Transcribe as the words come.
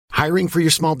Hiring for your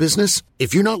small business?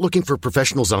 If you're not looking for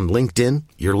professionals on LinkedIn,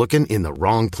 you're looking in the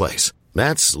wrong place.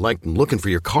 That's like looking for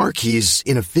your car keys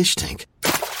in a fish tank.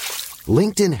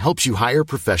 LinkedIn helps you hire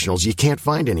professionals you can't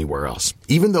find anywhere else,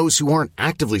 even those who aren't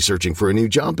actively searching for a new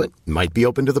job but might be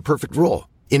open to the perfect role.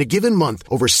 In a given month,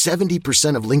 over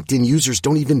 70% of LinkedIn users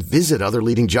don't even visit other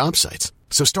leading job sites.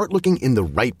 So start looking in the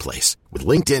right place. With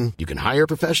LinkedIn, you can hire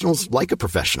professionals like a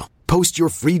professional. Post your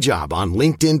free job on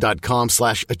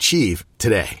linkedin.com/achieve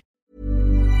today.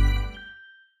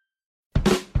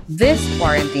 This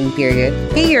quarantine period,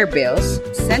 pay your bills,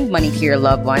 send money to your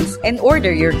loved ones, and order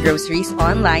your groceries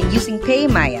online using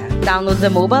PayMaya. Download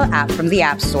the mobile app from the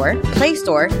App Store, Play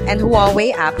Store, and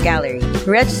Huawei App Gallery.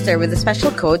 Register with a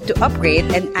special code to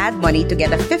upgrade and add money to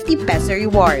get a 50 peso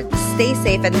reward. Stay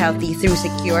safe and healthy through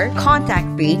secure,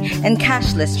 contact-free, and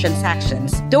cashless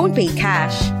transactions. Don't pay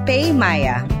cash, pay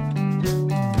Maya.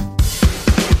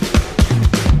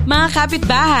 Mga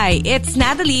kapitbahay, it's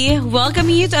Natalie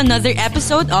welcoming you to another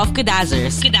episode of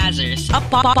Kudazers, a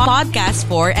podcast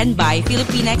for and by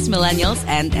Filipinx millennials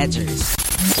and edgers.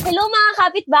 Hello mga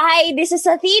kapitbahay, this is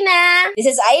Athena.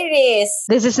 This is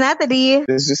Iris. This is Natalie.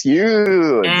 This is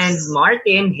you. And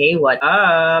Martin, hey, what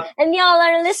up? And y'all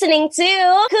are listening to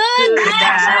Kudazers.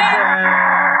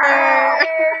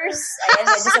 Ayan,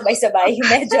 medyo sabay-sabay.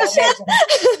 Medyo.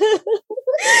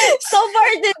 So for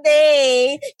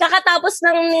today,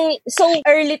 so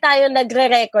early tayo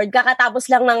nagre-record.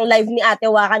 Kakatapos lang ng live ni Ate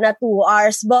Waka na 2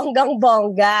 hours.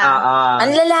 Bonggang-bongga.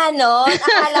 Ang lala, no?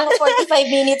 Akala ko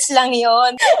 45 minutes lang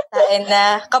yon. Tain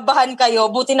na, kabahan kayo.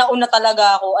 Buti na una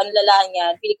talaga ako. Ang lala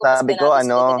niyan.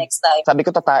 Sabi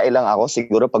ko tatae lang ako.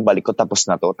 Siguro pagbalik ko tapos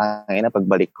na to. Tangina,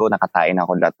 pagbalik ko, nakatain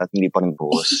ako lahat at hindi pa rin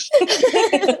buhos.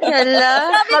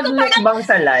 Hala. Mag-mukbang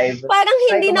sa live. Parang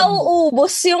hindi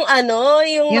nauubos yung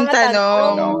yung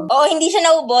tanong. Oo, hindi siya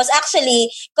naubos. Actually,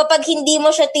 kapag hindi mo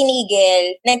siya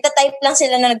tinigil, nagtatype lang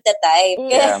sila na nagtatype.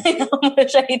 Kaya hindi mo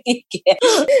siya itigil.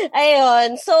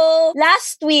 Ayun. So,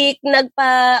 last week,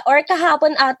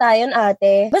 kahapon ata yun,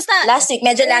 ate. Basta,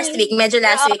 Medyo last week naman. Medyo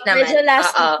last week,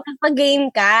 nagpa-game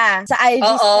ka sa IG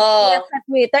sa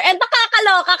Twitter. And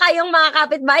nakakaloka kayong mga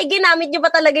kapitbahay. Ginamit nyo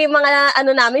ba talaga yung mga,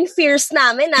 namin, fears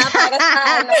namin, ha? Para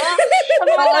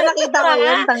sa, nakita ko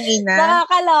yun, tangina.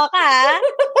 Nakakaloka, ha?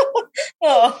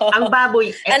 Ang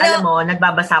baboy, alam mo,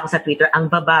 nagbabasa ako sa Twitter, ang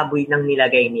bababoy ng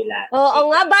nilagay nila. Oo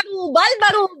nga, barubal.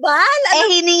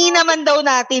 Hiningi naman daw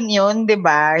natin yun, di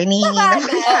ba? Hiningi naman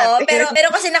natin. Pero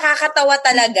kasi nakakatawa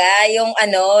talaga yung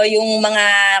mga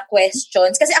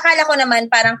questions. Kasi akala ko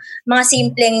naman parang mga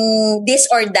simpleng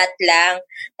this or that lang.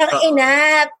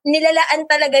 Tangina, nilalaan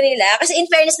talaga nila. Kasi in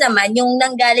fairness naman, yung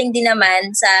nanggaling din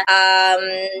naman sa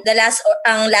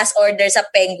last order sa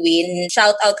Penguin,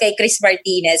 shout out kay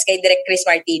Direk Chris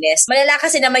Martinez. Malala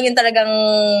kasi naman yung talagang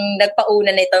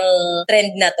nagpauna na itong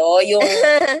trend na to. Yung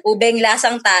ubeng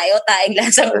lasang tayo, taeng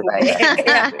lasang ube.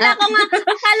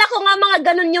 Akala ko nga mga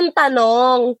ganun yung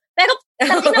tanong. Pero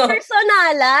pati na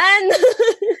personalan.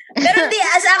 Pero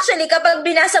actually, kapag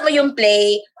binasa mo yung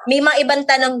play, may mga ibang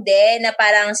tanong din na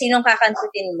parang sinong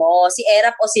kakantutin mo? Si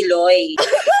Erap o si Loy?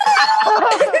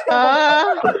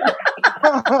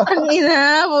 Ang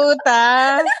ina,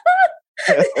 puta.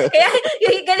 Kaya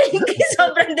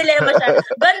sobrang dilemma siya.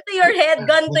 Gun to your head.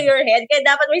 Kaya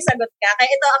dapat may sagot ka. Kaya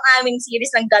ito ang aming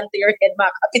series ng Gun to your head,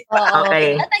 mga kapitbahay.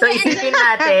 Okay. So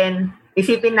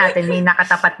isipin natin, may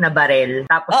nakatapat na barel,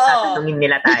 tapos tatanungin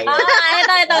nila tayo.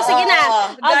 Ito. Sige na.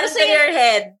 Gun to your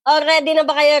head. Ready na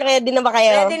ba kayo? Ready na.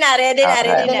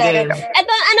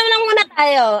 Ito, lang muna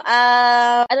tayo?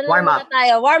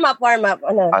 Warm up. Warm up.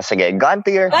 Sige, gun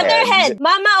to your head. Gun to your head.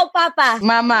 Mama o papa?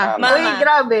 Mama. Uy,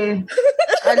 grabe.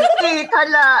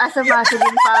 Hala, as a Muslim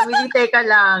family, teka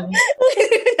lang.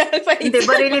 Hindi,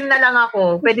 barilin na lang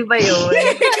ako. Pwede ba yun?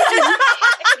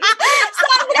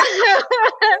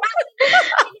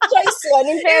 Choice one.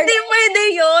 Hindi pwede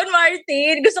yun,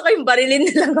 Martin. Gusto ko yung barilin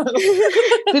na lang ako.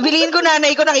 Bibiliin ko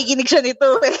nanay ko, nakikinig siya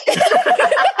nito.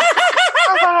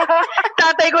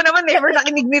 Tatay ko naman never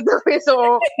nakinig nito.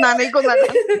 So, nanay ko na lang.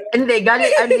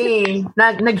 Hindi,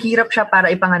 naghirap siya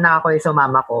para ipanganak ako sa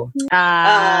mama ko.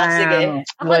 Sige.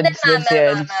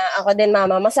 Ako din,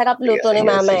 mama. Masarap luto ni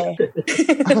mama eh.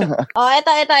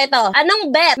 Ito. Anong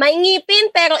bet? May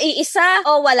ngipin pero iisa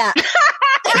o wala?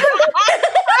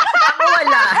 Ako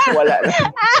wala. Wala.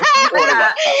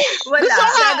 Gusto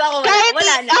ko, ako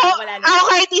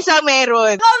kahit isa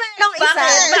meron. Merong isa.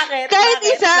 Bakit? Kahit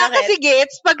isa, kasi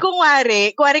gets, pag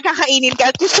kunwari kakainin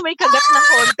ka, at least may kagat ng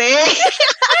konti.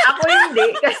 Ako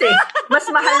hindi, kasi mas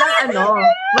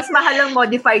mahal ang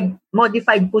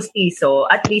modified pustiso,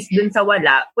 at least dun sa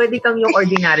wala, pwede kang yung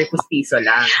ordinary pustiso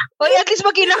lang. Oy, at least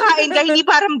pag kinakain ka, hindi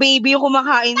parang baby yung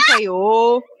kumakain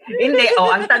sa'yo. Hindi,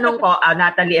 ang tanong ko,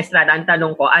 Natalie Estrada, ang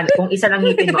tanong ko, kung isa lang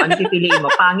ngipin mo, ano pipiliin mo,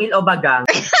 pangil o bagang?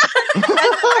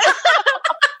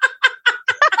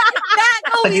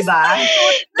 Diba?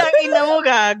 Tangina mo,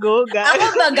 gago. Ako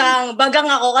bagang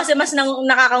ako kasi mas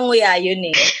nakakanguya yun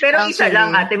eh. Pero isa lang,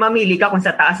 ate, mamili ka kung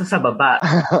sa taas o sa baba.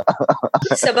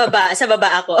 Sa baba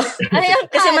ako.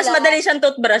 Kasi mas madali siyang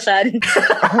toothbrushan.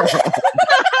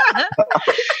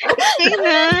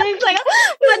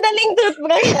 Madaling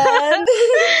toothbrushan.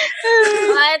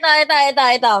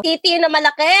 Ito. Titi na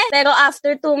malaki, pero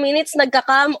after 2 minutes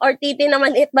nagka-come, or titi na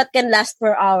maliit but can last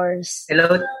for hours?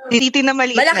 Hello? Titi na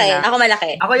maliit malaki. na. Ako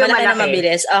malaki. Ako yung malaki. Na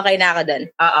mabilis. Okay na ako dun.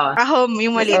 Oo. Ako,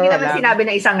 yung maliit Hindi na naman lang. sinabi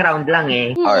na isang round lang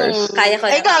eh. Hours. Kaya ko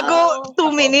na. Ay, gago,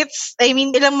 2 minutes. I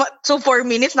mean, 4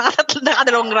 minutes,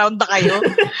 nakadalawang round na kayo.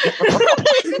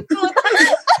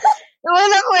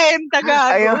 Wala kwenta,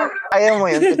 gago. Ayaw mo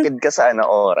yun, tipid ka sa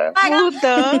oras.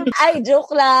 Puta. Ay, joke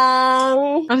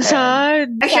lang. Ang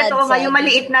sad. Ay, siya to nga, yung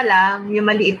maliit na lang, yung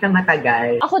maliit na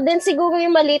matagal. Ako din siguro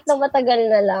yung maliit na matagal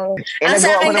na lang. Ang sa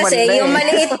akin kasi, yung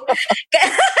maliit...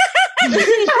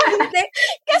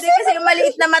 kasi yung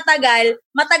maliit na matagal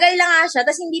lang nga siya,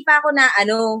 tapos hindi pa ako na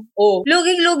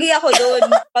luging-lugi ako doon.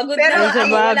 Pagod Pero,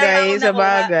 na. Sa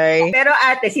bagay. Pero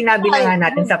ate, sinabi na nga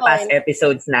natin sa past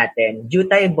episodes natin,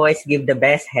 Jutay boys give the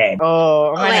best head.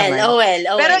 Oh,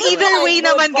 well. Pero either way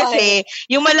naman kasi,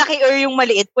 yung malaki or yung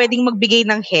maliit, pwedeng magbigay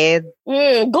ng head.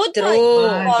 Good True.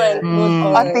 point.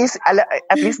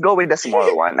 At least go with the small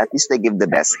one. At least they give the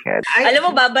best head. Alam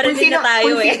mo, babarilin na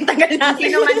tayo eh. Tagal natin.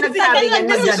 Sino man nagsabi yan,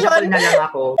 magjajakol na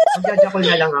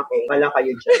lang ako. Wala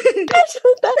kayo dyan.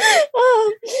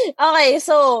 Okay,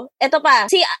 so, eto pa.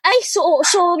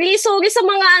 Sorry sa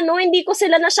mga hindi ko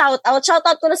sila na shoutout.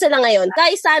 Shoutout ko na sila ngayon.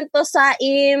 Kai Santos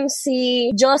Saim,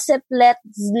 si Joseph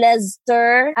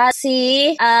Lester,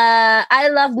 si I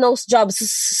Love Nose Jobs.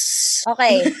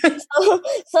 Okay.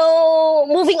 So,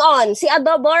 moving on. Si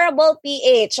Adorable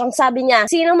PH, ang sabi niya,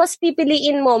 sino mas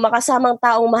pipiliin mo, makasamang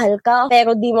taong mahal ka,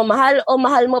 pero di mo mahal, o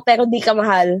mahal mo pero di ka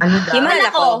mahal? Yung mahal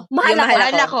ako. Mahal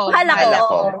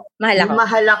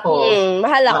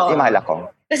ako.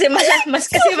 Kasi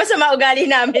masama ugali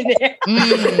namin eh.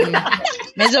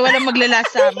 Medyo walang maglalas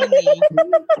sa amin eh.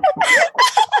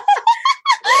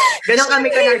 Ganon kami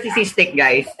ka-narcissistic,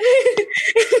 guys.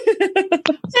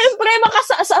 Siyempre,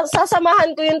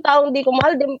 sasamahan ko yung taong di ko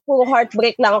mahal, din puro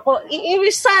heartbreak lang ako.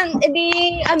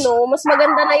 Mas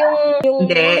maganda na yung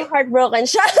heartbroken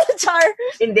siya. Char.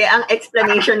 Hindi, ang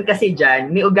explanation kasi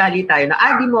dyan, may ugali tayo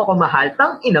na, di mo ako mahal,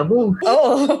 tang ina mo.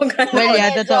 Oo. Well,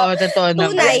 yeah, totoo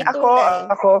naman.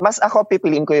 Ako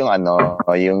pipiliin ko yung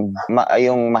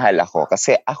yung mahal ako.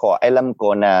 Kasi ako, alam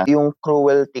ko na yung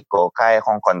cruelty ko, kaya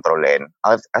kong kontrolin.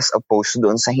 As opposed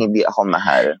doon sa hindi ako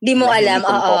mahal. Di mo alam.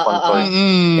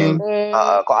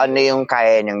 Kung ano yung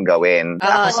kaya niyang gawin.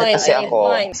 Kasi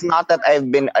ako, it's not that I've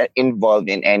been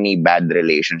involved in any bad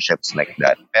relationships like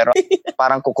that. Pero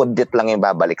parang kukudit lang yung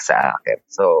babalik sa akin.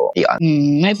 So, yun.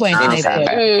 May point.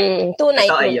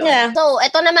 Tunay. Yeah. So,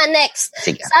 eto naman next.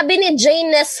 Sige. Sabi ni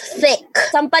Janus Thick,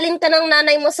 sampalin ka ng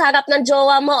nanay mo sa harap ng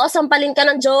jowa mo o sampalin ka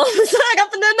ng jowa mo sa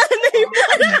harap ng nanay mo?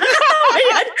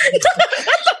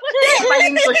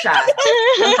 Sampalin ko siya.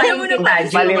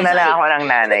 Sampalin na lang ako ng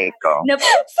nanay ko.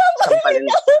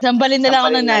 Sampalin na lang ako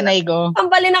ng nanay ko.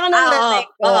 Sampalin ako ng nanay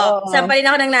ko. Sampalin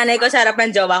ako ng nanay ko sa harap ng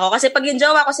jowa ko. Kasi pag yung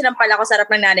jowa ko sinampal ako sa harap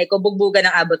ng nanay ko, bugbugan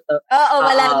ng abot to.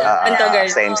 Wala na. Anto girl.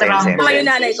 Same. Kasama yung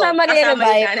nanay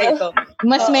ko.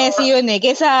 Mas messy yun eh.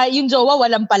 Kaysa yung jowa,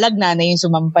 walang palag, nanay yung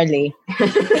sumampal eh.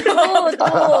 True.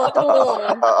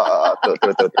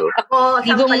 Ako,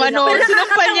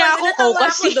 sinampal niya ako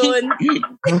kasi.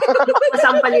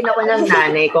 Sampalin ako ng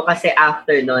nanay ko kasi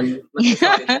after nun,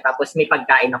 tapos may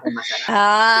pagkain ako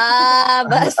masarap.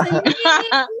 Basta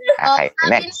Okay,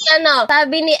 next.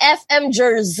 Sabi ni FM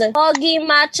Jers, pogi,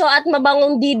 macho at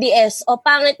mabangong DDS o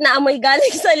pangit na amoy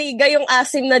galing sa liga yung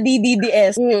asim na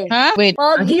DDS. Ha? Wait.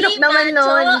 Pogi, hirap naman macho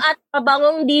nun. at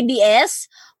mabangong DDS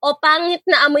o pangit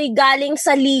na amoy galing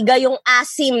sa liga yung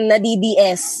asim na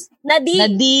DDS. Na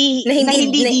hindi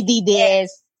DDS.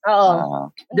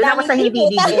 Oo. Doon ako sa hindi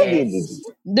DDS.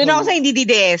 Doon ako sa hindi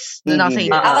DDS. Doon ako sa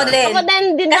hindi. Ako din. Ako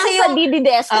din ako sa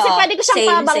DDS kasi pwede ko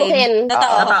siyang pabanghin.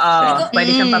 Totoo. Pwede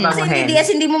siyang Kasi pabanguhin. DDS,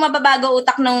 hindi mo mababago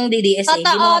utak ng DDS.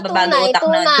 Hindi mo mababago utak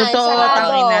na.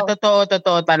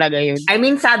 Totoo talaga yun. I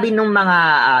mean, sabi nung mga,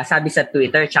 sabi sa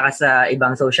Twitter tsaka sa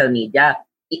ibang social media,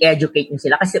 i-educate nyo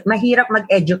sila. Kasi mahirap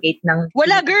mag-educate ng...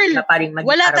 Wala, girl. Na paring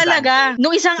Wala talaga.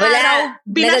 Nung isang araw,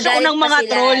 binasa ko ng mga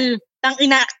troll.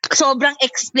 Sobrang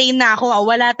explain na ako.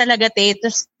 Wala talaga, te.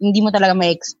 Tapos, hindi mo talaga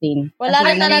ma-explain. Wala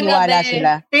na talaga,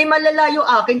 sila. Te, malala yung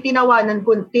akin,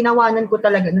 tinawanan ko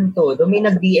talaga ng todo. May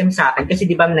nag-DM sa akin, kasi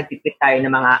di ba nag-tweet tayo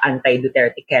ng mga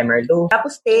anti-Duterte Kemerlo.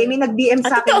 Tapos, te, may nag-DM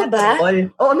sa akin na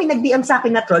troll. Oo, may nag-DM sa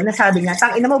akin na troll na sabi niya,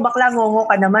 tangina mo, bakla, ngongo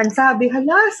ka naman. Sabi ko,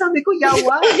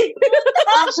 yawa.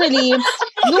 Actually,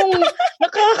 nung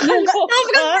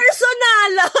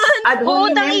personalan. Oo,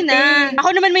 tangina.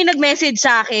 Ako naman may nag-message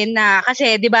sa akin na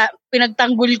kasi 'di ba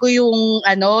pinagtanggol ko yung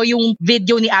yung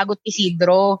video ni Agot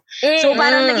Isidro. So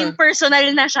parang naging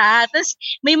personal na siya. Tapos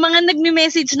may mga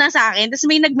nagme-message na sa akin, tapos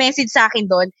may nag-message sa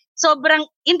akin doon. Sobrang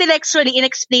intellectually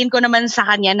inexplain ko naman sa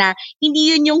kanya na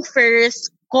hindi yun yung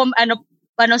first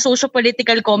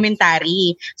socio-political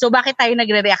commentary. So bakit tayo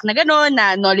nagre-react na gano'n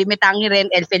na no limitangi rin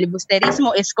el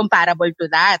filibusterismo is comparable to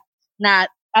that na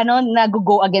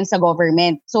nag-go against sa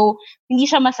government. So, hindi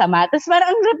siya masama. Tapos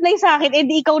parang ang reply sa akin,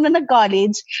 di ikaw na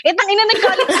nag-college. Tangina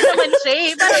nag-college naman siya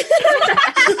eh. Parang,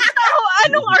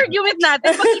 anong argument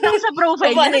natin? Pagkita ko sa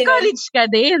profile, nag-college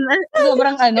ka din.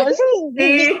 Sobrang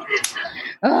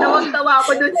Tawag-tawa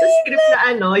ako dun sa script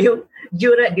na yung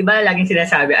Jura, di ba laging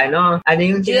sinasabi,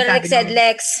 yung sinasabi? Jurex said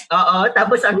Lex. Oo,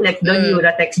 tapos ang next doon,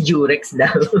 Juratex Jurex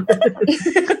daw.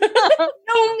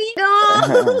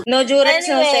 No Jurex,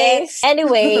 no sex.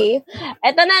 Anyway,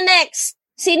 eto na next.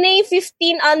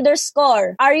 Sinay15 _.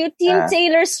 Are you Team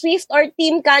Taylor Swift or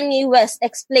Team Kanye West?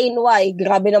 Explain why.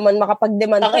 Grabe naman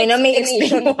makapag-demand. Okay na, may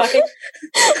explain why.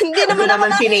 Hindi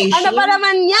naman sinay. Ano pa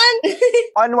naman yan?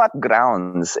 On what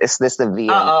grounds? Is this the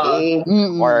VMA?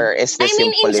 Or is this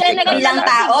yung in political? general, bilang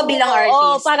tao, bilang artist.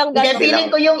 Oo, parang gano'n. Feeling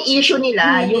ko yung issue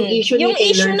nila, yung issue ni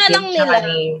Taylor na lang Swift nila.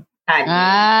 ni Kanye.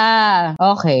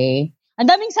 Okay. Ang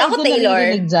daming side ko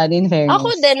narinig dyan, in fairness. Ako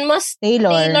din, mas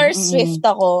Taylor Swift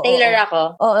ako. Taylor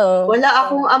ako. Oo. Wala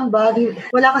akong ambag.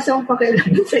 Wala kasi akong pakialam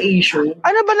sa issue.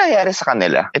 Ano ba nangyari sa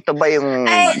kanila? Ito ba yung...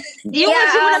 Yung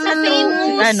simula sa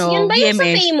famous, yun ba yung sa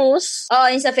famous? Oo,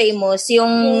 yung sa famous.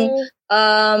 Yung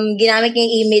ginamit niya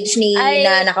yung image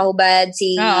na nakahubad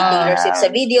si Taylor Swift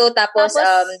sa video. Tapos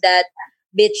that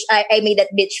bitch, I made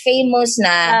that bitch famous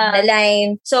na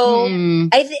line. So,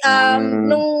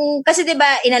 kasi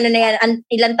diba, inano na yan,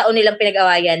 ilang taon nilang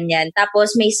pinag-awayan yan.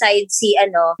 Tapos may side si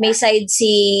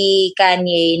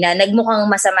Kanye na nagmukhang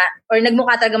masama, or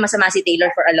nagmukha talaga masama si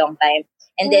Taylor for a long time.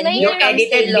 And then, yung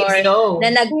edited video. Na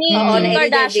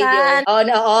na-edited video.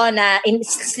 Na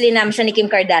slinam siya ni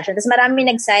Kim Kardashian. Tapos marami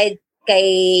nag-side kay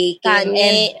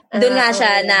Kanye. Doon nga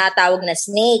siya natawag na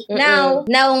snake. Now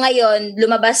ngayon,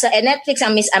 lumabas sa Netflix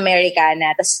ang Miss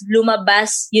Americana. Tapos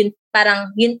lumabas yun,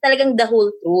 parang yun talagang the whole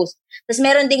truth. Tapos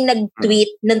meron ding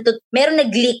nag-tweet, meron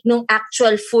nag-leak nung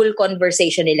actual full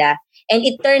conversation nila. And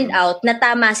it turned out na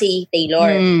tama si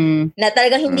Taylor. Na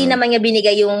talagang hindi naman niya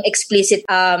binigay yung explicit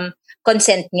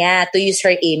consent niya to use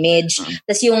her image.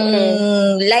 Tapos yung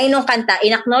line ng kanta,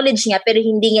 in-acknowledge niya pero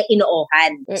hindi niya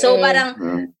inoohan. So parang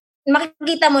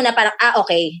makikita mo na parang,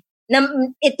 okay.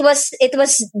 It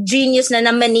was genius na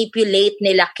manipulate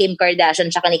nila Kim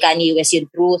Kardashian tsaka ni Kanye West yung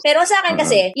truth. Pero sa akin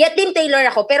kasi, Team Taylor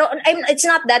ako. Pero it's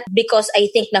not that because I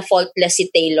think na faultless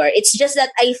si Taylor. It's just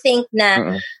that I think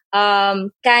na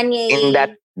Kanye... In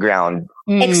that ground.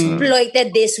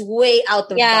 Exploited this way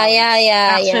out of bounds.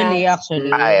 Actually.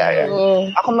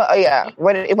 Ako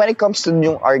when it comes to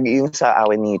yung sa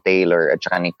awin ni Taylor at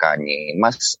saka ni Kanye,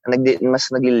 mas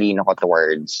naglilino ko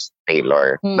towards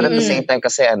Taylor. But at the same time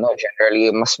kasi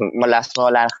generally wala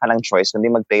ka ng choice kundi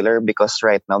mag-Taylor because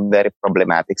right now very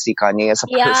problematic si Kanye as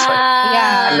a person.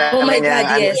 Oh my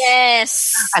God,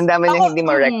 yes. Ang dami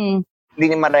niya hindi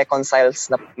niya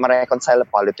ma-reconcile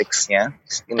politics niya.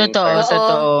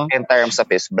 Totoo. In terms of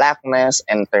his blackness,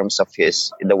 in terms of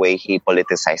the way he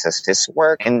politicizes his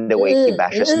work, and the way he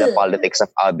bashes the politics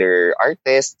of other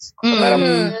artists. So,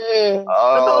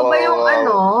 Totoo ba yung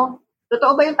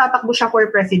Totoo ba yung tatakbo siya for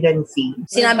presidency?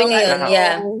 Sinabi niya yun,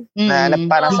 yeah. Na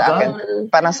parang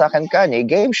sa akin, Kanye,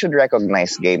 game should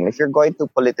recognize game. If you're going to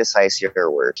politicize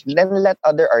your work, then let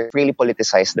other artists really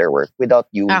politicize their work without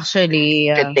you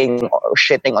actually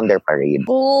shitting on their parade.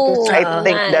 Oh, I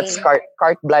think that's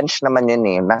carte blanche naman yun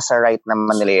eh. Nasa right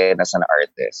naman nila yun as an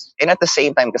artist. And at the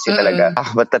same time kasi talaga,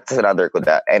 but that's another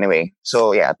kuda. Anyway,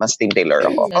 so yeah, mas Team Taylor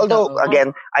ako. Although,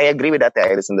 again, I agree with that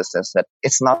Iris in the sense that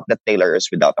it's not that Taylor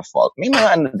is without a fault. May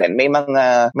mga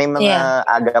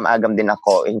agam-agam din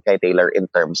ako kay Taylor in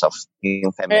terms of yung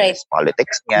feminist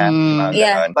politics niya.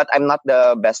 But I'm not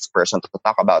the best person to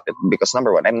talk about it because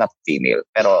number one, I'm not female.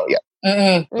 Pero yeah.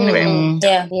 Anyway.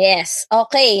 Yeah. Yes.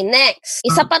 Okay, next.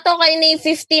 Isa pa to kay Nay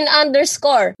 15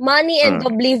 _ Money and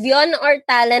Oblivion or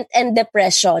Talent and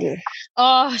Depression?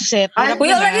 Oh, shit.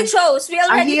 We already chose.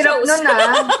 Ang hirap nun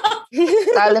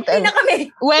Talent and...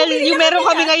 Well, yung meron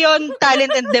kami ngayon,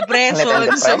 Talent and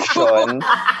Depression. So...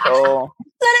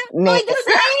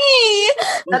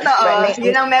 Totoo.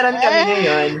 Yun ang meron kami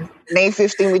ngayon. May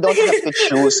 15, we don't have to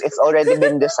choose. It's already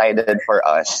been decided for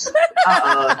us.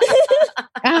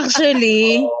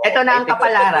 Actually, ito na ang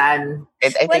kapalaran. I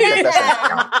think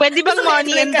pwede bang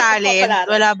money and talent?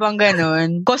 Wala bang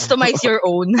ganun? Customize your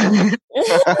own.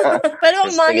 Pero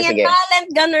money and talent,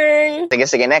 ganun.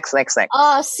 Sige, next.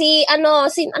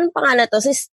 Anong pangalan to?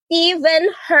 Si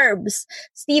Steven Herbs.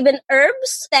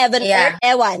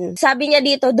 Ewan. Sabi niya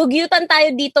dito, dugyutan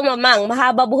tayo dito, mamang.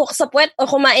 Mahaba buhok sa puwet o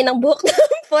kumain ng buhok ng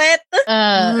puwet?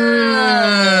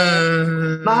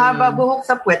 Mahaba buhok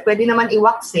sa puwet, pwede naman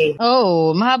i-wax eh.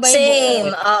 Oh, mahaba yung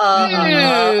Same. Oo.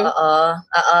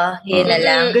 Yun na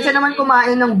lang. Kasi naman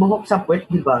kumain ng buhok sa puwet,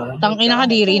 di ba? Tangina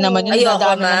kadiri naman yun.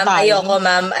 Ayoko,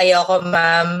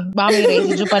 ma'am. Baka may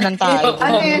residue pa ng tayo.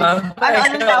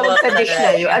 Anong tawag sa dish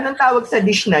na yun? Anong tawag sa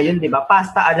dish na yun, di ba?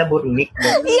 Pasta ala burnik.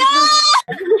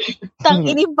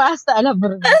 Tangini pasta ala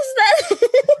burnik.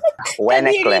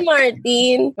 Kadiri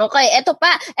Martin. Okay, eto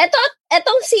pa.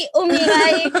 Etong si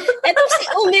Umiray.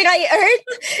 Yumi Ray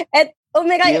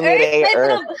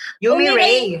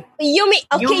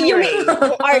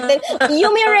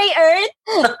Earth.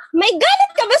 May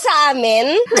galit ka ba sa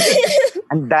amin?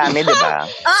 Ang dami, di ba?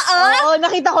 Oo,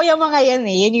 nakita ko yung mga yan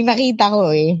eh. Yan yung nakita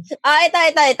ko eh.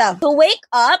 Ito. To wake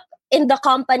up in the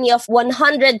company of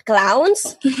 100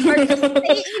 clowns or to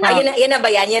stay yan na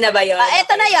ba yun?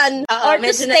 Ito na yan. Or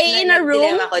to stay in a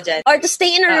room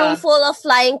full of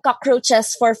flying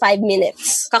cockroaches for 5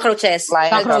 minutes. Cockroaches.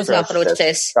 Ako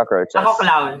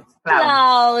clown.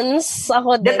 Clowns.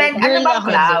 Ako din. Depende, ano ba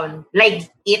clown?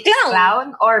 Like,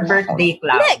 clown or birthday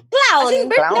clown? Clown.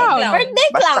 Birthday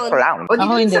clown.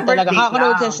 Ako hindi talaga.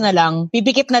 Cockroaches na lang.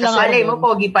 Pipikit na lang ako. Malay mo,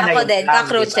 pogi pa na yun. Ako din,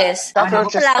 cockroaches.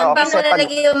 Tatakpan ko na lang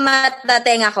yung mata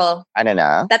tenga ko. Ano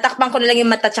na? Tatakpan ko na lang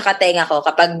yung mata tsaka tenga ko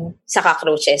kapag sa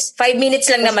cockroaches. 5 minutes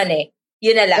lang naman eh.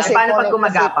 Yun na lang. Kasi paano pag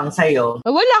gumagapang sa'yo?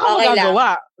 Wala akong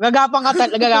magagawa.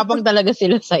 Gagapang talaga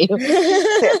sila sa'yo.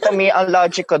 To me, ang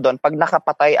logic ko doon, pag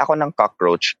nakapatay ako ng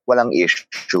cockroach, walang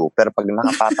issue. Pero pag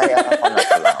nakapatay ako ng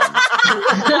clown.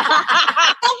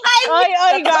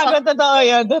 Ay, gago.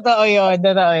 Totoo yun.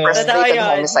 Frustrated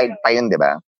homicide pa yun, di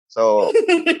ba? So,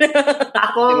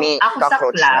 ako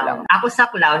sa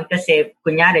clown kasi,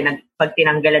 kunyari, pag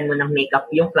tinanggalan mo ng makeup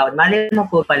yung clown, mali mo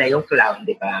po pala yung clown,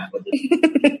 di ba?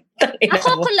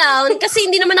 Ako clown kasi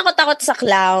hindi naman ako takot sa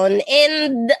clown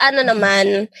and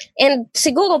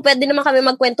siguro pwede naman kami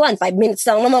magkwentuhan 5 minutes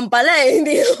lang naman pala eh,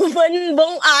 hindi naman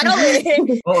buong araw eh.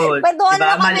 Kwentuhan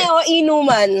diba? Lang kami o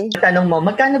inuman. Tanong mo,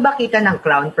 magkano ba kita ng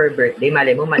clown per birthday?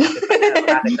 Malay mo, malapit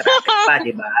pa,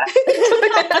 di ba?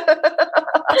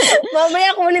 Mamaya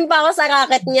kunin pa ako sa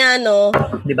racket niya, no?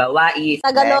 Di ba? Wais.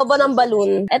 Tagalobo ng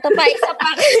balloon. Ito pa, isa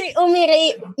pa kay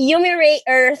Yumi Ray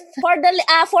Earth. For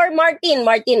Martin,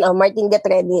 get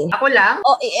ready. Ako lang?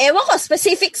 Ewan ko,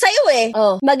 specific sa'yo eh.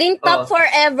 Maging top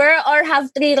forever or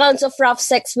have 3 rounds of rough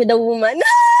sex with a woman.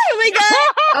 Oh my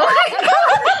God!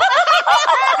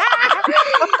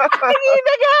 Hindi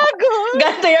na gago.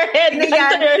 Gun to your head.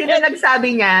 Sino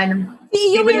nagsabi niyan?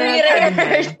 Si Yumi Ray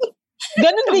Earth.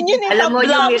 Ganun din yun eh. Alam mo,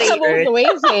 Yumi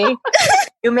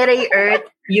Ray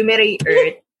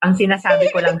Earth, ang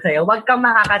sinasabi ko lang sa'yo, huwag kang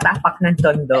makakatapak ng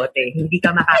tondote. Hindi ka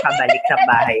makakabalik sa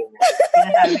bahay mo.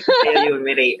 Sinasabi ko sa'yo,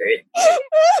 Yumi Ray Earth.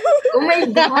 Oh my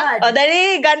God!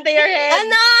 Dali, gun to your head.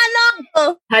 Ano?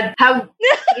 Have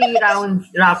 3 rounds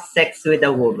rough sex with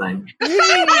a woman.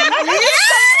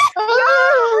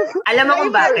 Alam mo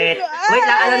kung bakit? Wait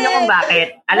lang, alam niyo kung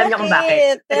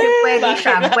bakit? Kasi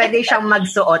pwede siyang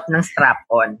magsuot ng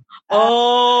strap-on.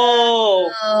 Oh!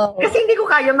 Kasi hindi ko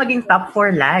kaya maging top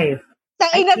for life.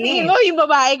 Tangina, tingin mo yung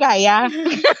babae kaya?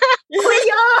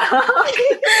 Kuya!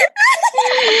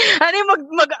 Ano yung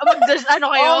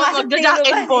mag-jack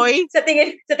and boy? Sa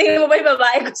tingin mo ba yung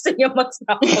babae gusto niyo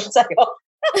mag-snapchat sa'yo?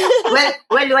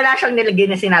 well, wala siyang nilagay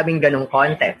na sinabing ganung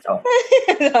context. Oh.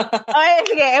 Okay,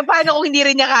 sige. Paano kung hindi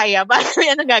rin niya kaya? Paano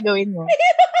yan ang gagawin mo?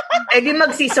 Di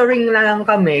magsisoring na lang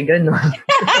kami, gano'n.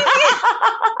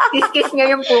 Kiss-kiss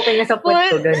niya yung puke niya sa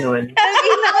puwet ko, gano'n.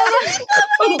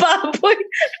 Ang baboy.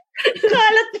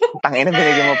 Kalat mo. Tangina,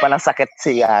 binigyan mo pa ng sakit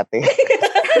si ate.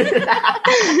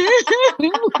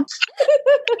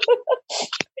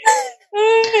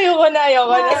 Ayoko na.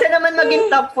 Kasi naman maging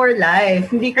top for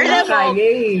life. Hindi ko na kaya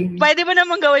eh. Pwede mo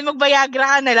naman gawin,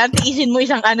 mag-Viagra ka na lang. Tiisin mo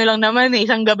isang lang naman eh.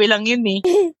 Isang gabi lang yun eh.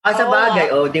 Sa bagay.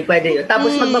 Di pwede yun.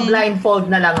 Tapos magpa-blindfold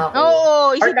na lang ako.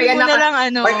 Oo, isipin mo na lang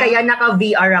ano. Or kaya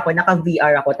naka-VR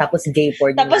ako. Tapos gay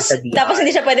porn tapos, sa VR. Tapos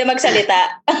hindi siya pwede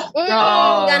magsalita.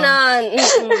 Ganon.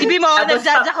 Isipin mo,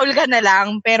 nagjajakul ka na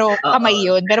lang. Pero kamay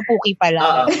yun. Pero puki pa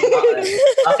lang.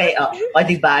 Okay,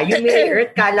 diba? Yung Mirai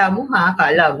Earth, kala mo.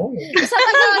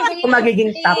 Kung magiging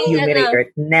top Yumi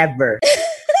Earth, never.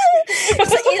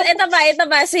 Ito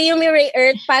ba, si Yumi Ray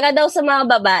Earth, para daw sa mga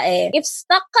babae, if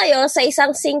stuck kayo sa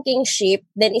isang sinking ship,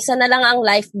 then isa na lang ang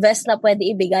life vest na pwede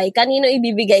ibigay. Kanino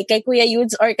ibibigay? Kay Kuya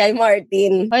Yudes or kay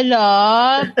Martin?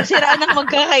 Hala, siraan ng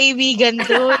magkakaibigan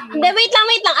doon. Hindi, wait lang.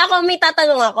 Ako, may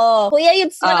tatanong ako. Kuya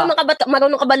Yudes,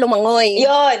 marunong ka ba lumangoy?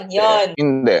 Yon.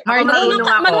 Hindi. Marunong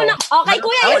ako. Okay,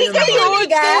 Kuya Yudes, kayo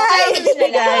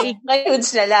ibigay. Kay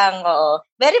Yudes na lang, oo.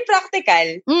 Very practical.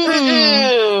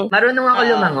 Marunong ako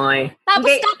lumangoy.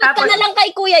 Tapos kapit ka na lang kay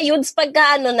Kuya Yudes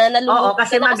pagka nalulunod. Oo,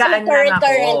 kasi magaan lang ako.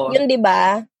 Current yun, di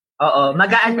ba? Oo,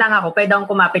 magaan lang ako. Pwede akong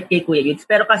kumapit kay Kuya Yudes.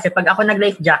 Pero kasi pag ako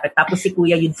nag-life jacket, tapos si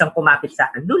Kuya Yudes ang kumapit sa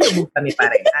akin, lulubog kami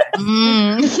parehas.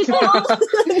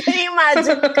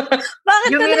 Imagine. Bakit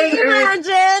ka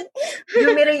nag-imagine?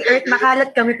 Yumi Ray Earth,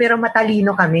 makalat kami pero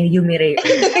matalino kami. Yumi Ray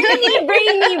Earth.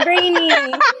 Brainy.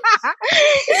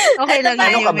 Okay lang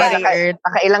Ano ka ba?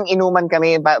 Nakailang inuman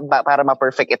kami para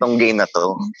ma-perfect itong game na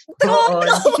to. Oo.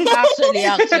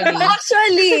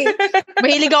 Actually.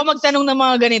 Mahilig ako magtanong ng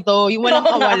mga ganito. Yung walang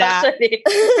kawala.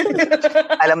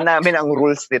 Alam namin ang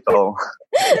rules nito.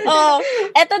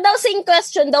 Eto daw same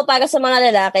question daw para sa mga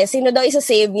lalaki. Sino daw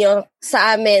isa-save nyo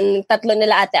sa amin? Tatlo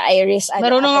nila Ate Iris.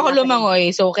 Marunong ako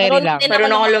lumangoy, so carry lang.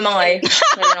 Marunong ako lumangoy.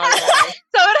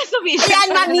 Sobrang sufficient. Yan,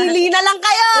 mamili na lang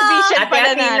kayo. Ate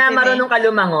Athena, marunong ka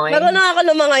lumangoy. Marunong ako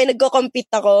lumangoy.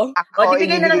 Nagko-compete ako.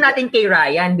 Ibigay na lang natin kay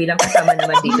Ryan bilang kasama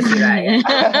naman dito si Ryan.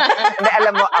 Hindi,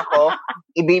 alam mo ako,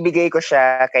 ibibigay ko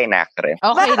siya kay Nakre.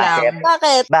 Okay lang.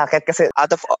 Bakit? Kasi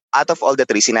out of all the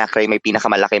three, si Nakre may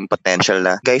pinakamalaking potential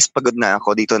na, guys, pagod na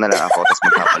ako, dito na lang ako, tapos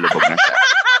magpapalubog na siya.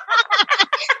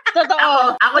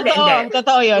 Totoo. Ako din.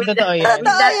 Totoo yun. With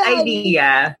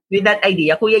that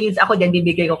idea, Kuya Yudes, ako din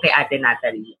bibigay ko kay Ate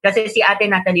Natalie. Kasi si Ate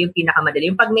Natalie yung pinakamadali.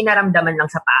 Yung pag may naramdaman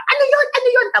lang sa paa, ano yun?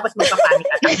 Tapos magpapanik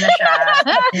attack na siya.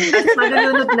 Tapos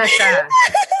malulunod na siya.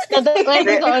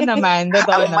 Totoo naman.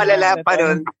 Ang malala pa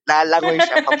nun, lalangoy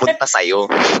siya papunta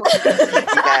sa'yo.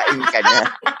 Hinain ka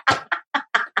niya.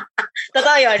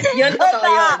 Totoo yun.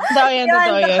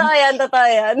 Totoo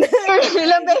yan.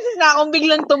 Ilang beses na akong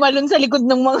biglang tumalon sa likod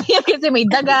ng mga yan kasi may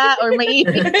daga or may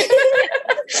ipin.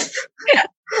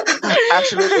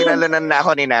 Actually, tinalanan na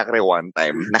ako ni Nakre one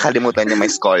time. Nakalimutan niya may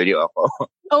scolio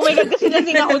ako. Oh my God, kasi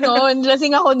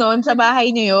lasing ako noon sa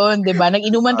bahay niyo yun, di ba?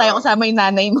 Nag-inuman tayo kasama yung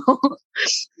nanay mo.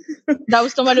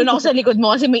 Tapos tumalon ako sa likod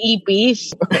mo kasi may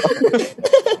ipis.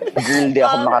 Girl, di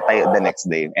ako makatayo the next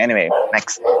day. Anyway,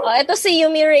 next. Ito si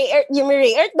Yumi Ray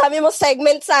Earth. Dami mo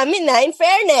segment sa amin na, in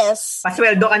fairness.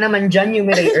 Pasweldo ka naman dyan,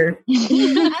 Yumi Ray Earth.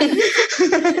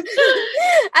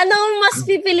 Anong mas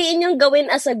pipiliin yung gawin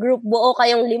as a group? Buo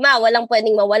kayong 5, walang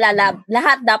pwedeng mawala.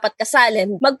 Lahat dapat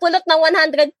kasalin. Magpulot ng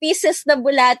 100 pieces na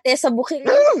bulate sa bukid.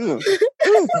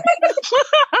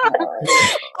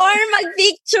 Or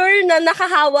mag-picture na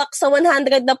nakahawak sa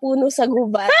 100 na puno sa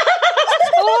gubat.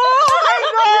 Oh my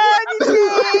God!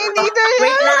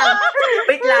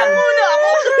 Wait lang.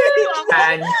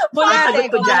 Bulate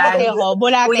ko dyan.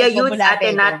 Kuya Yudes,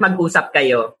 Ate Nat, mag-usap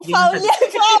kayo.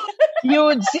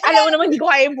 Yudes, alam mo naman, hindi ko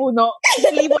kaya yung puno.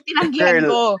 Libo tinanggihan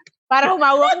ko. Para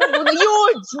humawak ng puno.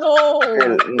 Yudes, no!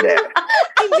 Girl,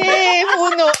 Hindi,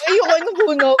 puno. Ayoko ng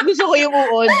puno. Gusto ko yung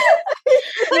uod.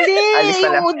 Hindi,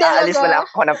 yung uod talaga. Alis pala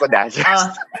ako ng kodasya.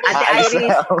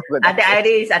 Ate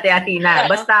Iris, Ate Athena,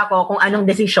 basta ako, kung anong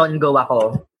desisyon, go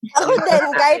ako. Ako din,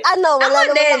 kahit ano. Wala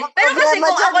ako din. Pero kasi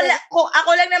kung ako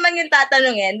lang naman yung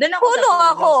tatanungin, doon ako puno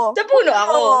sa puno. Sa puno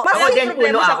ako. Ako din,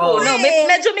 puno ako.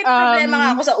 Medyo may problema nga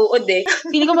ako sa uod eh.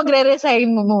 Pili ko magre-resign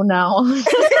mo muna ako.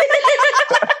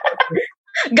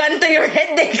 Gun to your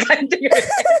head eh. Gun to your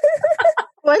head.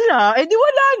 Wala. Eh di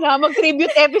wala nga.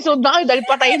 Mag-tribute episode na kayo dahil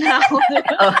patay na ako.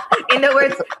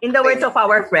 In the words of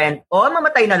our friend,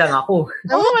 mamatay na lang ako.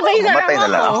 Mamatay na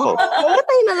lang ako.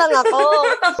 Mamatay na lang ako.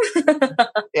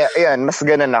 Yan, mas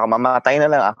ganun ako. Mamatay na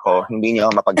lang ako. Hindi niyo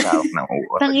ako mapagsahok ng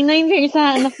uod. Tangina yung very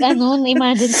sa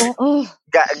na-imagine ko.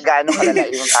 Gaano kalala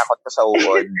yung takot ko sa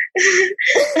uod.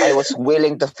 I was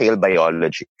willing to fail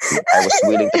biology.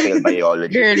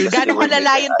 Girl, gaano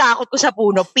kalala yung takot ko sa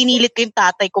puno. Pinilit ko yung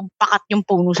tatay kung pakat yung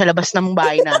puno sa labas ng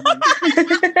bahay namin.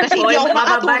 Kasi hindi ako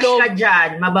makatulog.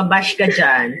 Mababash ka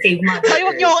dyan. Save mo. Ay,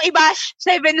 huwag niyo akong i-bash.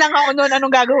 7 lang ako noon.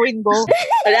 Anong gagawin ko?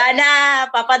 Wala na.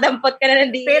 Papadampot ka na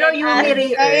ng DNA. Pero Yumi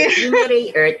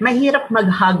Ray Earth, mahirap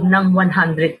mag-hug ng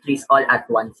 100 trees all at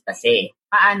once kasi.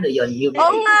 Paano yun, Yumi?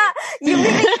 Oo nga. Yumi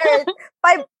Ray Earth.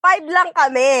 5 lang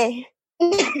kami.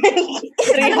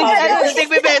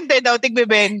 Tigbe-20 daw,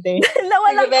 tigbe-20.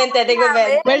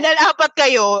 Tigbe-20. Well, dahil 4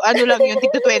 kayo, ano lang yun,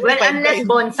 tigbe-25. Well, unless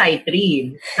bonsai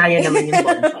tree. Kaya naman yung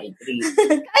bonsai tree.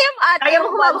 Kaya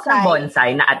mo humawak ng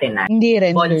bonsai na atenan. Hindi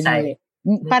rin. Bonsai.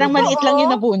 Parang maliit lang yun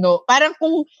na puno. Parang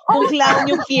kung clown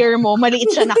yung fear mo,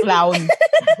 maliit siya na clown.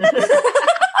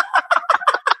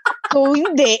 So,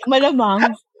 hindi.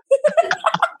 Malamang.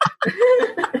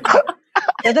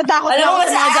 Natatakot alam mo,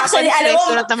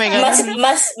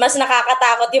 mas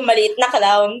nakakatakot yung maliit na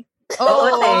clown. Oo,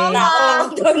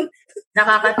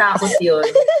 nakakatakot yun.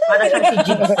 Para sa si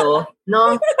Jigsaw,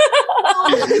 no?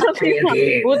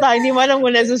 Puta, hindi mo alam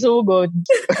kung nasusugod.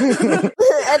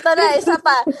 Ito na, isa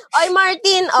pa. Oy,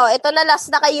 Martin, ito na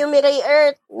last na kay Yumi Ray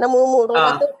Earth. Namumuro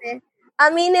na to eh.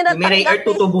 Aminin at Yumi Ray Earth,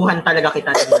 tutubuhan talaga kita.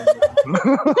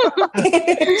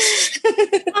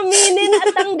 Aminin at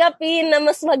tanggapin na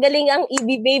mas magaling ang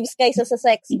EB Babes kaysa sa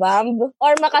sex bomb?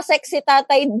 Or makasex si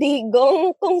Tatay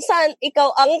Digong kung saan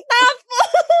ikaw ang top?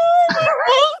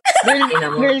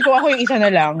 Girl ko, ako yung isa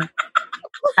na lang.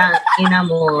 Ina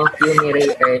mo, Yumi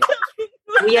Ray Earth.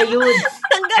 Kuya Yudes,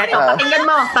 eto,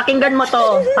 pakinggan mo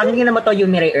to,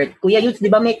 Yumi Ray Earth. Kuya Yudes, di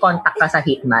ba may contact ka sa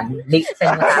Hitman?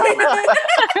 Send mo sa akin.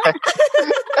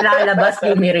 Lalabas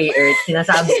Yumi Ray Earth,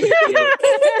 sinasabi ko sa'yo.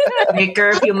 May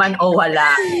curfew man o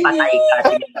wala, patay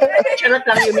ka. Charot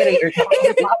lang Yumi Ray Earth.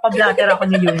 Makapag-blatter ako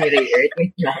ni Yumi Ray Earth.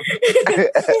 Wait lang.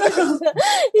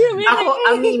 Ako,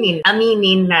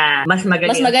 aminin na mas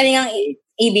magaling ang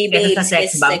EB Babes sa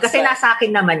sex bomb. Kasi nasa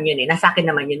akin naman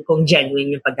yun kung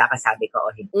genuine yung pagkakasabi ko o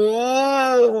hindi.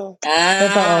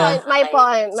 My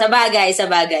point. Sa bagay.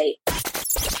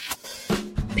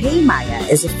 PayMaya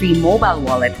is a free mobile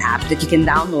wallet app that you can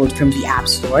download from the App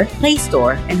Store, Play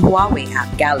Store, and Huawei App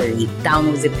Gallery.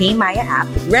 Download the PayMaya app,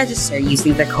 register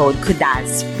using the code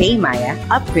KUDAZ PayMaya,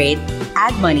 upgrade,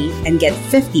 add money, and get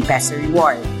 50 peso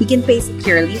reward. You can pay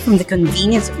securely from the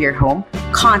convenience of your home,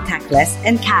 contactless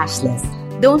and cashless.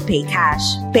 Don't pay cash,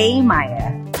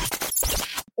 PayMaya.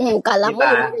 Kala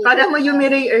mo Yumi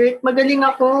Ray Earth, magaling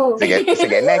ako. Sige,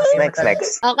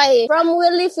 next. Okay, from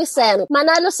Willie Vicent.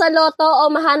 Manalo sa loto o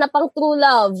mahanap ang true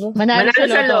love? Manalo sa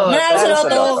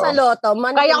loto.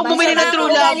 Kaya ako bumili ng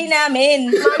true love. Namin.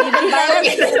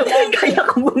 Kaya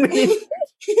ako bumili.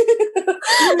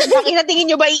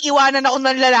 Tingin nyo ba iiwanan ako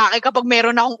ng lalaki kapag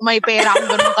meron akong may pera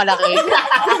akong ganun kalaki?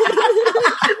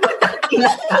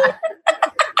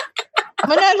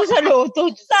 Manalo sa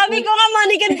loto. Sabi ko nga,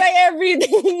 money can buy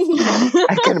everything.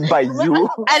 I can buy you.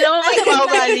 Alam mo, mas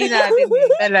maugali natin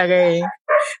talaga eh.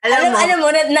 Alam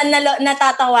mo,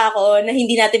 natatawa ko na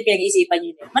hindi natin pinag-iisipan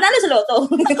yun. Manalo sa loto.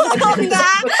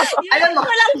 Alam mo,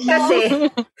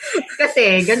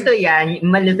 kasi ganito yan,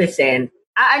 Maleficent.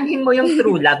 Aanhin mo yung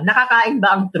true love. Nakakain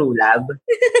ba ang true love?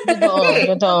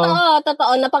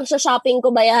 Totoo. Napag-shopping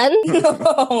ko ba yan?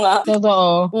 Oo nga.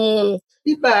 Totoo.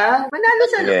 Diba? Manalo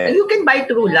sa you can buy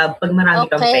true love pag marami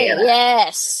kang pera.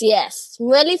 Yes.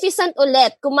 Maleficent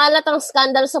ulit. Kumalat ang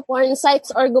scandal sa porn sites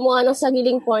or gumawa ng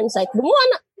sariling porn site.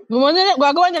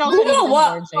 Gagawa na lang ako sa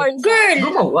porn site. Girl!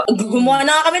 Gumawa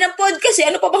na kami ng podcast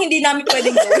eh. Ano pa bang hindi namin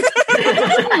pwedeng gawin?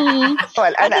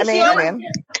 Well, ano yun?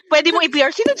 Pwede mo i-PR.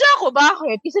 Sinadya ko,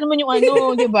 bakit? Kasi naman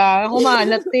yung di ba?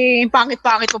 Kumalat eh.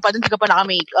 Pangit-pangit mo pa dun, hindi ka pa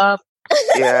naka-makeup.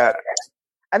 Yeah.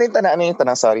 Ano yung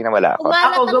tanong? Sorry na wala ako.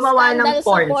 Ako gumawa ng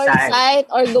porn site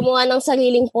or gumawa ng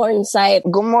sariling porn site.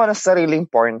 Gumawa ng sariling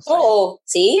porn site. Oo.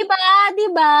 See?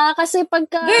 Diba? Kasi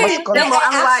pagka...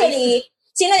 Actually,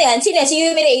 sino yan? Si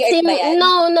Yumi Ray Earth ba yan?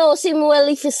 No. Si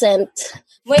Maleficent.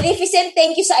 Maleficent,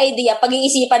 thank you sa idea.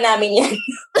 Pag-iisipan namin yan.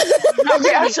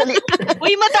 Actually,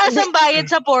 Uy, mataas ang bayad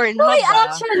sa Pornhub. Uy,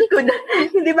 actually,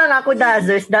 Hindi ba nga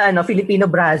Kudazers na Filipino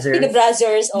Brothers? The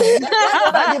Brothers. Oh.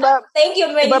 diba, Thank you,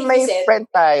 diba may Maleficent. friend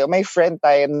tayo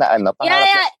na pangarap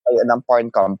tayo ng porn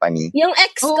company. yung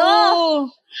ex ko. Oo.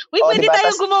 Uy, pwede diba,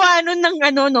 tayong gumawa nun ng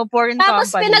porn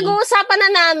Tapos company. pinag-uusapan na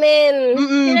namin.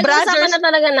 Pinag-uusapan brothers. na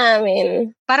talaga namin.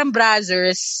 Parang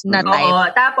brothers na type. Oo,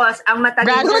 tapos ang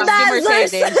matalino Brothers Brothers. ni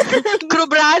Mercedes. Crew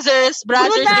Brothers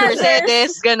ni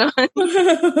Mercedes. Ganon.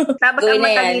 Tapos Gawin ang na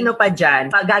yan. matalino pa dyan,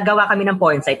 gagawa kami ng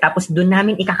porn site, tapos doon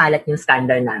namin ikakalat yung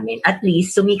scandal namin. At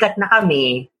least, sumikat na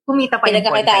kami, kumita pa yung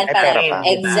porn Pinagkakitaan site. pa pera rin. pa.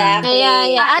 Exactly. Kaya,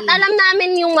 at alam namin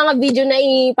yung mga video na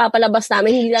ipapalabas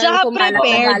namin. Hindi lang Tsaka kung paano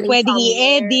prepared. galing Pwedeng somewhere.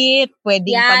 i-edit.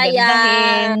 Pwedeng Yeah,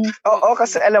 pagandahin. Oo,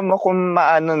 kasi alam mo, kung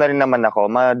maano na rin naman ako,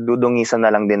 madudungisan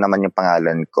na lang din naman yung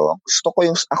pangalan ko. Gusto ko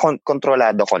yung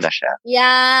kontrolado ko na siya.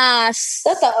 Yes.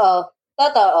 Totoo.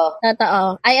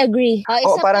 I agree.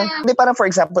 Oo, Isa parang, pa. hindi parang for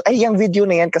example, ay, yung video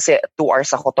na yan kasi 2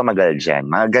 hours ako tumagal dyan.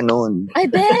 Mga ganun. I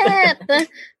bet.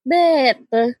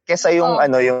 Kesa yung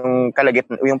yung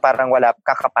yung parang wala,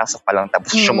 kakapasok pa lang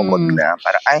tapos sumugod na.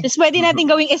 Parang, ay, Tapos pwede natin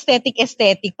gawing aesthetic.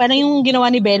 Parang yung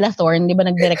ginawa ni Bella Thorne, di ba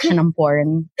nag-direct siya ng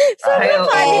porn? Ay, oo.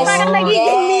 Funny, parang nagiging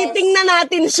Yes. meeting na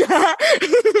natin siya.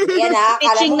 Yan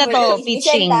Pitching na to,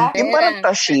 pitching. yung parang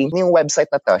Tashi, yung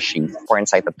website na Tashi, porn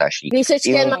site na Tashi. Research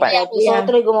ko yan Yung mamaya, Gusto ko kuya.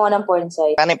 tuloy gumawa ng porn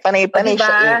site.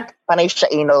 Panay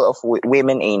siya anal of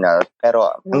women anal,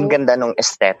 pero ang ganda nung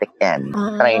aesthetic end.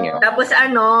 Try nyo. Tapos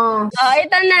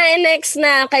Ito na, next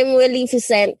na kay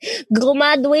Maleficent.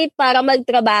 Graduate para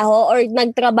magtrabaho or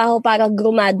nagtrabaho para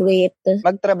graduate?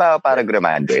 Magtrabaho para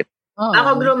graduate. Oo. ako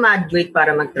graduate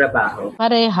para magtrabaho.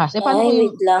 Parehas. Paano Ay, kung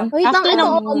wait lang. Wait lang, After ito,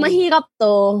 ng- mahirap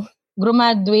to.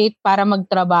 graduate para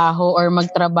magtrabaho or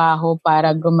magtrabaho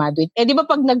para graduate? Di ba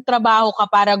pag nagtrabaho ka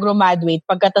para graduate,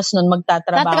 pagkatas nun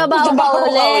magtatrabaho? Tatrabaho ba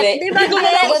ulit? Di ba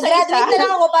Graduate na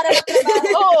lang ako para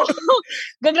magtrabaho. Oo.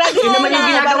 Gagraduate Yun naman yung na.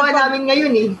 ginagawa namin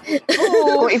ngayon eh.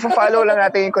 Kung i-follow lang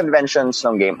natin yung conventions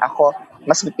ng game, ako,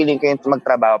 mas pipiling ko yung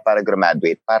magtrabaho para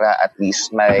graduate para at least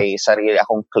may sarili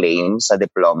akong claim sa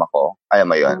diploma ko. Alam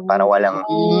mo yun? Para walang...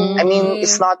 I mean,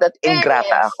 it's not that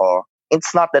ingrata ako.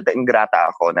 It's not that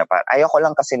ingrata ako na ayoko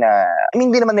lang kasi na, I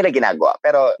mean, hindi naman nila ginagawa.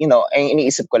 Pero, ay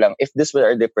iniisip ko lang, if this were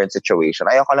a different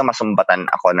situation, ayoko lang masumbatan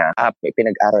ako na,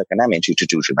 pinag-aral ka namin,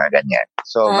 chuchu-chuchu, mga ganyan.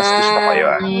 So, mas gusto ko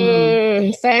yun.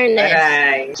 Fairness.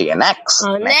 Alright. See you next.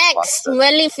 Next, question.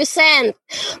 Maleficent.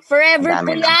 Forever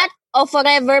Dami puyat o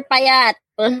forever payat?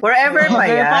 Forever pa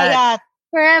yan. Payat.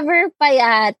 Forever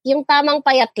payat. Yung tamang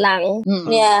payat lang.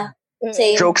 Yeah.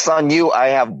 Same. Joke's on you,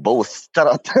 I have both.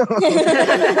 Charot.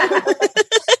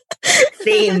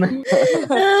 Same.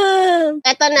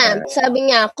 Eto na, sabi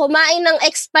niya, kumain ng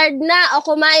expired na o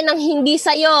kumain ng hindi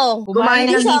sa'yo? Kumain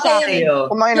ng Hindi sa dito akin. kayo.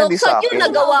 Kumain na di sa Joke's on you, akin.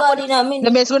 nagawa ko din namin. The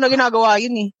best ko na ginagawa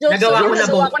yun eh. Nagawa ko na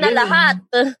both ko na yun. lahat.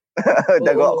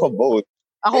 Nagawa ko both.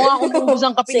 Ako nga kung bubus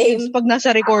ang kape Same. pag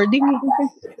nasa recording.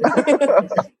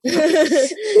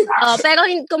 Pero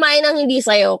kumain ng hindi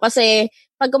sa'yo. Kasi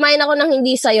pag kumain ako ng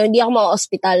hindi sa'yo, hindi ako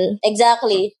ma-hospital.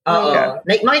 Exactly. Oo. Yeah.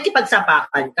 Like,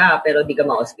 makikipagsapakan ka, pero di ka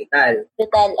ma-hospital.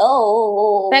 Total.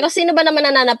 Oo. Pero sino ba naman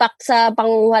nananapak sa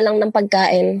panguha lang ng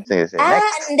pagkain? Sige, sige.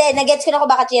 Next. Hindi. Nagets ko na kung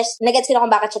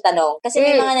bakit siya tanong. Kasi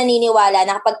may mga naniniwala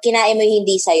na kapag kinain mo yung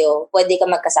hindi sa'yo, pwede ka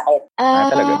magkasakit.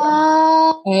 talaga ba?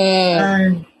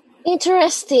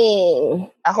 Interesting.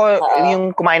 Ako,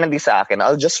 yung kumain na di sa akin,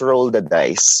 I'll just roll the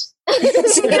dice.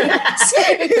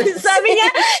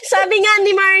 sabi nga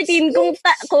ni Martin,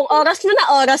 kung oras mo na.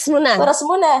 Oras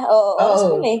mo na. Oo, oras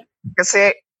mo na eh.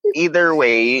 Kasi either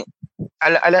way,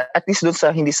 at least dun sa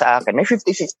hindi sa akin, may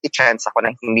 50-50 chance ako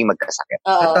na hindi magkasakit.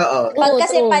 Oo. Totoo. Pag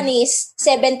kasi panis,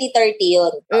 70-30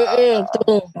 yun. True.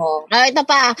 Oo. Ito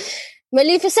pa.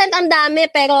 Maleficent ang dami,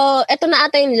 pero ito na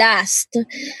ata yung last.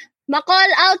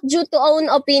 Ma-call out due to own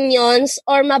opinions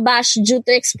or mabash due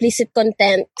to explicit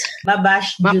content?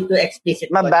 Mabash due to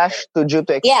explicit Mabash due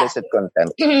to explicit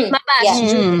content. Mabash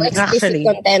due to explicit actually.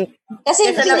 content. Kasi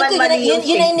Kasi feeling naman ko mali yun yung ang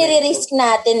statement. nire-risk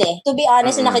natin eh. To be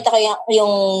honest, nakita ko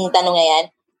yung tanong na yan.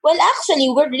 Well, actually,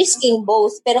 we're risking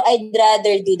both, pero I'd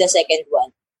rather do the second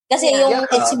one. Kasi yung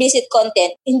explicit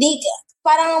content, hindi,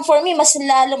 parang for me, mas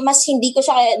hindi ko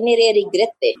siya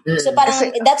nire-regret eh. So parang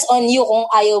that's on you kung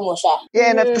ayaw mo siya. Yeah,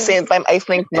 and at the same time, I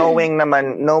think knowing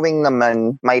naman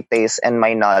my taste and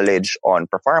my knowledge on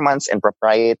performance and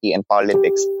propriety and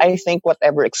politics, I think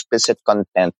whatever explicit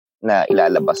content na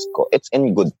ilalabas ko, it's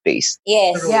in good taste.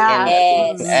 Yes. Yeah.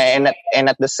 Yes. And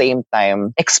at the same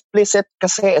time, explicit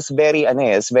kasi is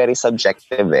very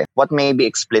subjective eh. What may be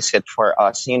explicit for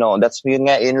us, that's yun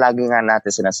lagi nga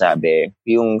natin sinasabi.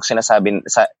 Yung sinasabi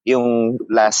yung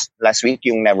last week,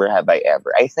 yung never have I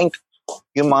ever. I think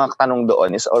yung mga tanong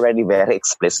doon is already very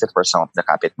explicit for some of the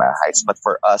kapitbahays, but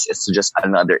for us, it's just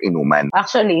another inuman.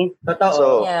 Actually. Totoo.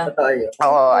 So, Totoo yun.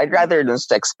 I'd rather dun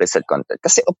sa explicit content.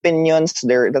 Kasi opinions,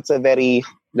 that's a very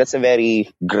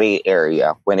gray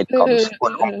area when it comes to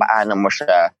kung paano mo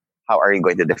siya, how are you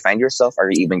going to defend yourself? Are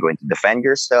you even going to defend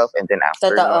yourself? And then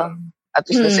after at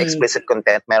least this explicit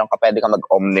content, pwede ka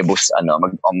mag-omnibus na,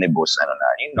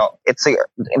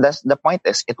 the point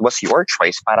is, it was your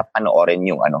choice para panoorin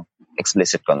yung,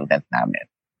 explicit content namin.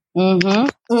 So,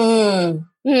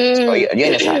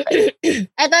 yun sa akin.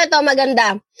 Ito,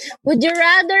 maganda. Would you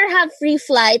rather have free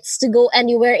flights to go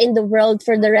anywhere in the world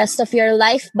for the rest of your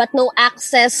life but no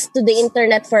access to the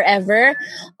internet forever?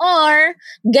 Or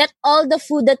get all the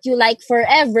food that you like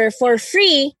forever for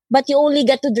free but you only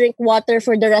get to drink water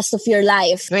for the rest of your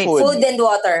life? Wait, Food and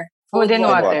water. Food and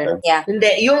water. Yeah.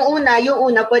 Hindi, yung una,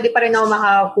 pwede pa rin ako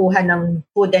makakuha ng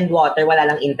food and water, wala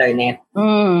lang internet.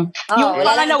 Yung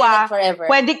wala lang pangalawa, internet forever.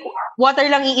 pwede water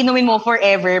lang iinumin mo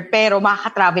forever, pero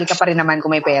makaka-travel ka pa rin naman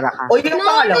kung may pera ka. O yung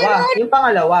pangalawa. Yung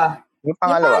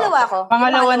pangalawa ko.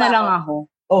 Pangalawa na lang ako.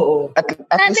 Oo. At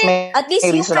least may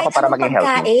yung reason ako para maging healthy.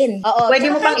 pagkain. Oo. Pwede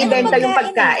mo pang ibenta yung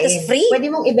pagkain. It's free. Pwede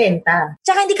mong ibenta.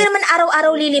 Tsaka hindi ka naman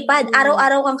araw-araw lilipad.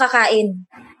 Araw-araw kang kakain.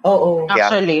 Oo.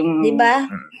 Actually. Diba?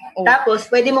 Tapos,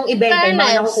 pwede mong ibenta yung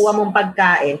mga nakukuha mong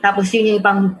pagkain. Tapos, yun yung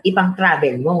ipang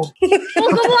travel mo.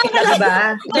 Gumawa ka lang.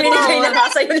 Diba? Binigay na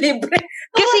nasa yung libre.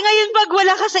 Kasi ngayon, pag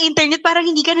wala ka sa internet, parang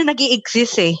hindi ka na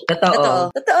nag-i-exist eh.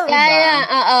 Totoo. Yeah.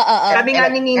 Sabi nga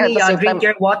ni Nini, drink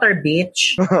your water,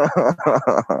 bitch.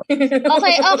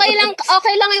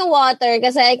 Okay lang yung water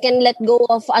kasi I can let go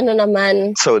of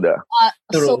Soda.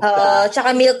 True.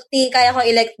 Tsaka milk tea, kaya ko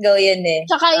i-let go yun eh.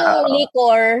 Tsaka yung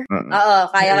liquor. Oo,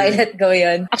 kaya ko i-let go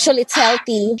yun. Actually, it's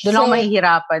healthy. Doon ako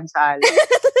mahihirapan sa alin.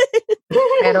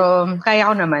 Pero, kaya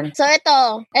ko naman. So,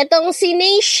 itong si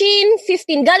Nation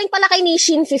 15. Galing pala kay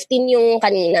Nation 15 yung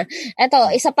kanina.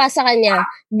 Ito, isa pa sa kanya.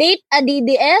 Date a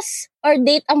DDS or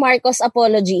date a Marcos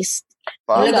apologist?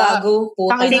 Gago.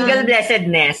 Single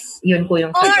blessedness. Yun po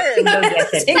yung single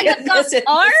blessedness.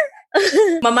 Or?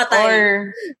 Mamatay.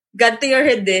 Or, God to your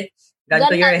head eh. God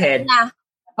to your head.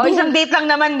 isang date lang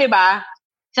naman, di ba?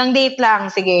 Isang date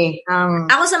lang, sige.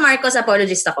 Ako sa Marcos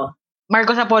apologist ako.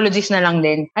 Marcos apologist na lang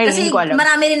din. Ay, Kasi hindi ko alam.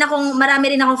 marami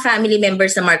rin akong family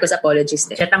members na Marcos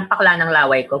apologist eh. Siya tang pakla ng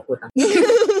laway ko, putang.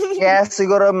 Yeah,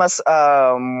 siguro mas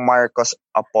Marcos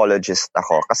apologist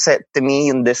ako. Kasi to me,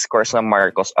 yung discourse ng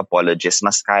Marcos apologist,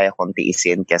 mas kaya kong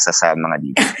tiisin kesa sa mga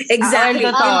dito.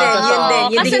 Exactly.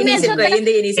 Yun din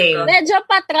inisip ko. Medyo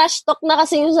pa-trash talk na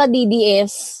kasi yung sa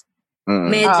DDS.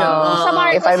 Medyo. Sa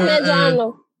Marcos,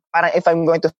 medyo Parang if I'm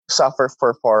going to suffer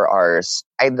for 4 hours,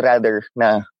 I'd rather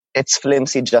na it's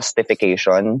flimsy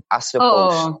justification as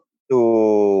opposed to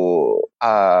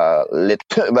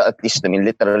at least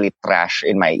literally trash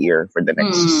in my ear for the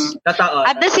next. Totoo.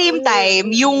 At the same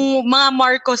time, yung mga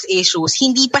Marcos issues,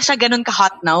 hindi pa siya ganun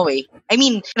ka-hot now eh. I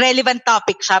mean, relevant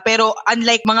topic siya, pero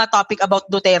unlike mga topic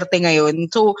about Duterte ngayon,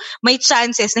 so may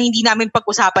chances na hindi namin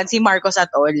pag-usapan si Marcos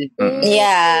at all.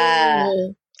 Yeah.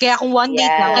 Kaya kung one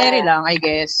date lang, kaya lang, I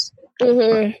guess.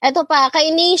 Ito pa, kay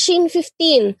Nation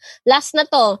 15. Last na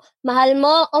to. Mahal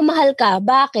mo o mahal ka?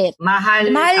 Bakit?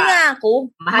 Mahal nga ako.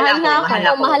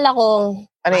 Mahal ako.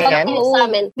 Ano yan? Sa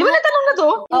amin. Di ba natanong na to?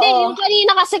 Hindi, yung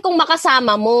kanina kasi kung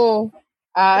makasama mo.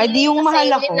 Di yung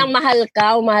mahal ako. Kasi mahal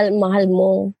ka o mahal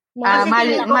mo. Mahal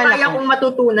kaya ako. kong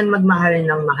matutunan magmahal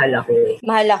ng mahal ako.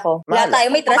 Mahal ako. Wala tayo,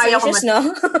 may trust issues, no?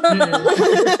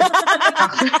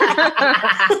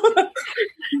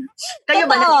 Kayo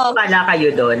ba naniniwala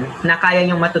kayo doon na kaya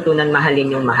niyong matutunan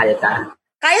mahalin yung mahal ka?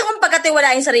 Kaya kong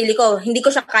pagkatiwalaan yung sarili ko. Hindi ko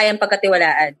siya kayang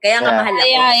pagkatiwalaan. Kaya nga mahal ako.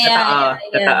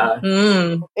 Totoo.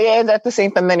 And at the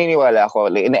same time, naniniwala ako,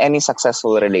 in any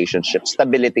successful relationship,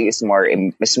 stability is more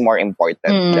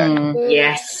important than...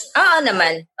 Yes. Oo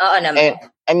naman.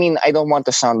 I mean, I don't want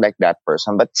to sound like that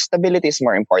person, but stability is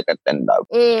more important than love.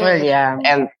 Well, yeah.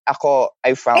 And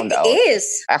I found out. It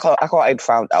is. I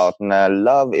found out na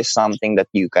love is something that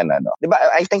you can, diba,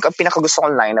 I think ang pinakagusto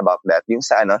kong line about that, yung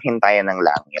sa, Hintayan ng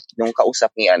Langit, yung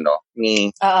kausap ni,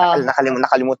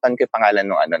 nakalimutan ko yung pangalan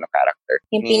ng character.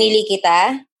 Yung pinili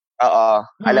kita? Oo.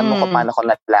 Alam mo kung paano ko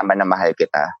nalaman na mahal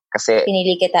kita. Kasi,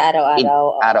 pinili kita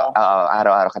araw-araw.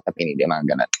 Araw-araw kita pinili, mga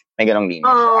ganun. May ganong linya.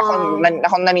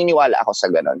 Ako naniniwala ako sa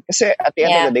ganon. Kasi at the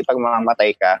end of the day, pag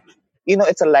mamamatay ka,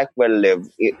 it's a life well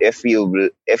lived if you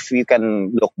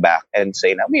can look back and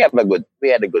say na we had a good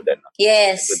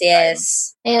Yes, good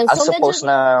yes. Ayan, I suppose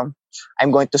na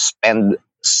I'm going to spend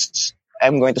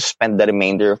the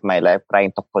remainder of my life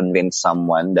trying to convince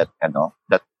someone that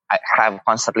that I have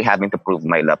constantly having to prove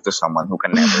my love to someone who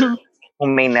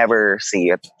may never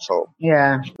see it. So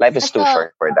Yeah. life is too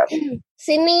short for that.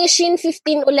 Si Nishin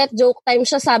 15 ulit, joke time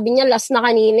siya, sabi niya, last na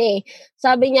kanina eh.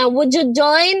 Sabi niya, would you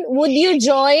join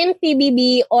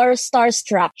PBB or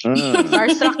Starstruck?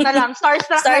 Starstruck na lang.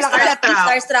 Starstruck na lang.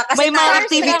 Starstruck. Kasi May mga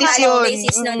activities yun.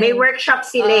 May workshop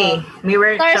sila eh. May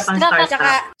workshop ang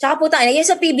Starstruck. Tsaka puta, yun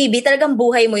sa PBB, talagang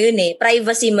buhay mo yun eh.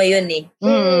 Privacy mo yun eh.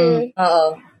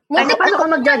 Oo. Paano ka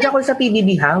mag-judge sa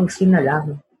PBB house? Yun na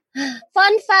lang.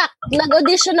 Fun fact,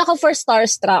 nag-audition ako for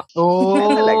Starstruck. Oh.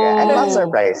 Talaga. I'm not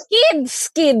surprised.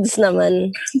 Kids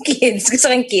naman. Kids.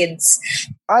 Gusto kong kids.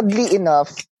 Oddly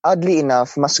enough,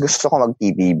 mas gusto ko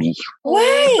mag-PBB.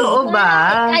 Why? Oo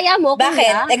ba? Kaya mo?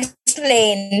 Bakit?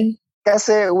 Explain.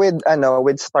 Kasi with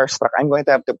Starstruck, I'm going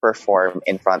to have to perform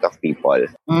in front of people.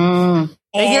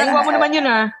 Eh, ginagawa mo naman yun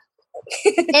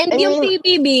And yung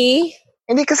PBB...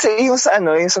 Hindi kasi yung sa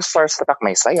Starstruck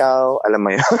may sayaw, alam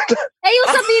mo yun. Yung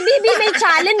sa PBB may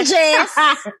challenges.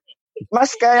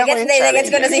 Mas kaya ko yung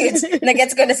challenge.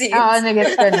 Nagets ko na si Oo,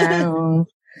 nagets ko na.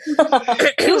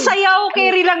 Yung sayaw,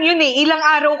 carry lang yun eh. Ilang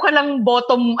araw ka lang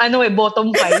bottom 5.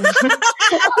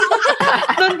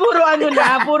 Doon puro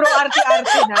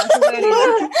arte-arte na.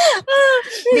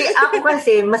 Hindi, ako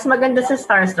kasi, mas maganda sa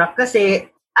Starstruck kasi,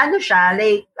 anong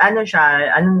tawag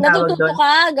Natututo doon?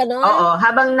 ka, gano'n? Oo,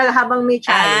 habang may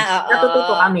challenge,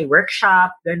 natututo ka, may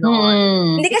workshop,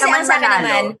 gano'n. Hindi kasi ang sa akin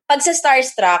naman, pag sa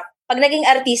Starstruck, pag naging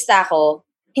artista ako,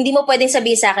 hindi mo pwedeng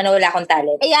sabihin sa akin na wala akong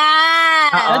talent.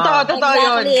 Ayan! Totoo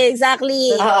yun.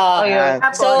 Exactly. Oo.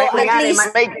 So, may, at least...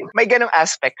 may ganong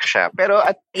aspect siya. Pero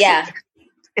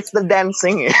it's the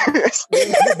dancing eh.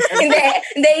 hindi,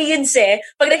 yun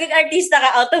pag naging artista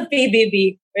ka out of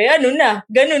PBB, ganun eh.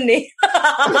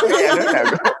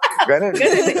 Ganun.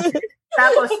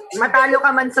 Tapos, matalo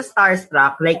ka man sa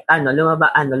Starstruck, like,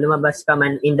 lumabas ka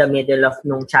man in the middle of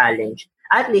nung challenge.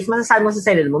 At least, masasabi mo sa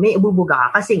sarili mo, may ibubuga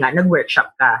ka kasi nga,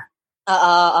 nag-workshop ka.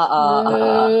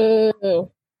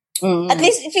 At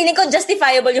least, feeling ko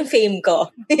justifiable yung fame ko.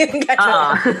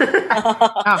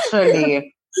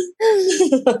 Actually.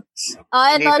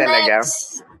 Ito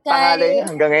next. Pangalan niya,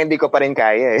 hanggang ngayon hindi ko pa rin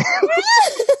kaya eh.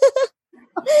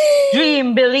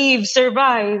 Dream, believe,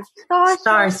 survive.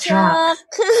 Starstruck.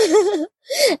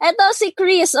 Ito si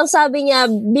Chris, ang sabi niya,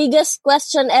 biggest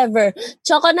question ever.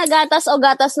 Choco na gatas o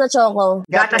gatas na choco?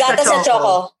 Gatas na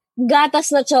choco.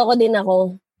 Gatas na choco din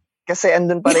ako. Kasi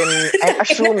andun pa rin, I'm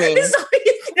assuming... Sorry,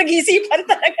 nag-iisipan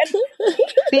talaga.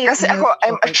 Kasi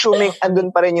I'm assuming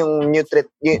andun pa rin yung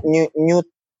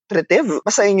nutritive,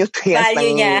 basta yung nutrients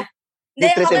value niya.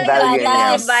 Nutritive value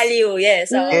niya. Value,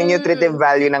 yes. Yung nutritive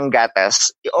value ng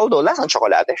gatas, although lasang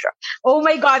tsokolate siya. Oh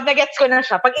my God, nagets ko na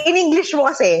siya. Pag in-English mo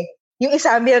kasi, yung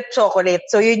isa milk chocolate,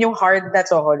 so yun yung hard na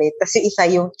chocolate. Kasi isa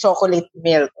yung chocolate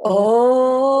milk.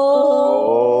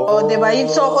 Oh, diba? Yung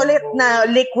chocolate na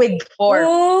liquid form.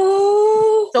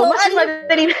 So, mas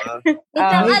madali.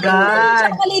 Oh my God.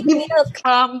 Chocolate milk.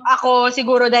 Ako,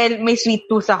 siguro dahil may sweet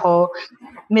tooth ako,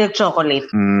 milk chocolate.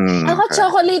 Ako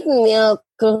chocolate milk.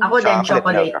 Ako din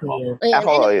chocolate milk.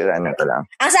 Ako, ito lang.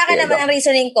 Ang sa akin naman ang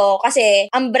reasoning ko, kasi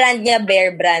ang brand niya,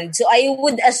 Bear brand. So, I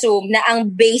would assume na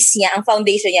ang base niya, ang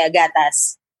foundation niya,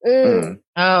 gatas.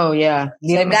 Oh, yeah.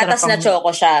 So, gatas na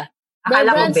choco siya. Bear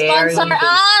brand sponsor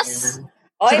us!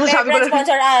 Oy, Bear brand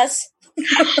sponsor us!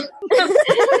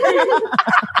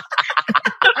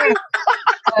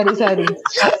 Sorry.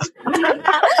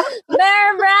 Bear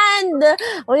brand!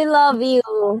 We love you.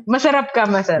 Masarap ka.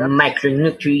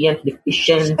 Micronutrient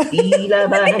deficiency.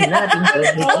 Labanan natin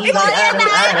ito.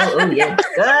 Araw-araw. Oh yeah.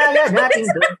 Kaya natin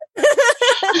ito.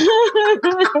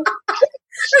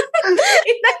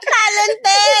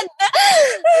 Talented!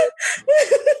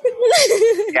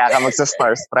 Kaya ka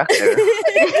magsa-Starstruck.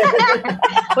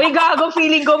 Uy, gago,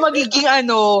 feeling ko magiging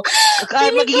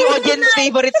magiging audience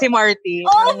favorite si Martin.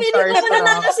 Feeling ko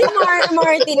na si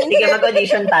Martin. Sige,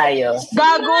 mag-audition tayo.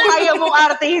 Gago, kaya mong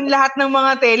artehin lahat ng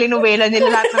mga telenovela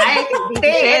nila, lahat ng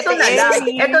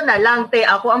ito na lang, te.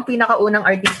 Ako ang pinakaunang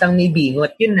artistang may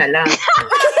bingot. Yun na lang.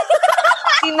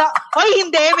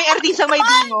 Hindi. May artista may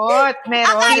bingot.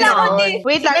 Meron.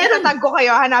 Wait lang, itatag ko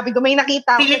kayo. Hanapin ko. May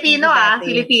nakita ko. Filipino.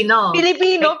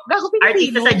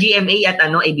 Artista sa GMA at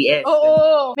ABS.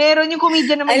 Oo. Meron yung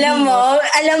comedian na may bingot.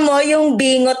 Alam mo, yung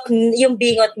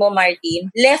bingot mo, Martin,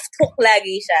 left hook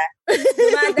lagi siya.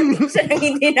 Dumadating siya nang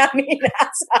hindi namin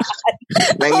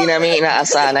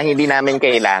inaasahan. Na hindi namin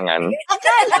kailangan.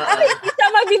 Akala ko hindi siya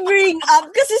mag-bring up.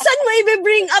 Kasi saan mo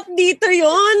i-bring up dito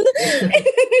yun?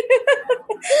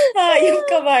 Yung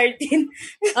ka, Martin.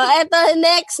 Eto,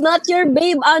 next, not your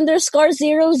babe _00.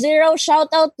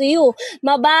 Shout out to you.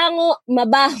 Mabaho.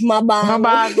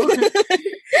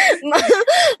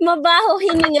 Mabaho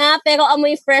hininga pero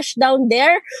amoy fresh down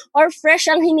there, or fresh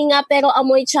ang hininga pero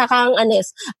amoy tsaka ang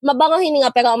anes. Mabango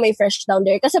hininga pero amoy fresh down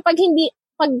there. Kasi pag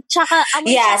tsaka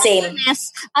amoy same.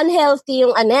 Anes, unhealthy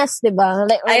yung anes, diba?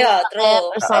 Like,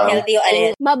 true. Unhealthy yung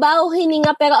anes. Mabaho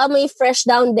hininga pero amoy fresh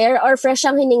down there, or fresh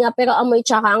ang hininga pero amoy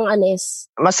tsaka ang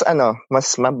anes. Mas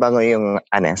mabango yung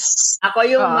anes. Ako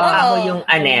yung mabaho yung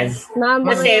anes.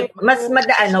 Kasi mas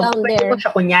pwede ko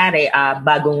siya kunyari,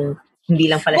 bagong hindi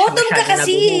lang pala siya masyado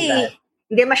naguhugas.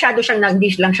 Hindi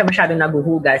lang siya masyado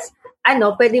naguhugas.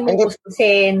 Pwede mo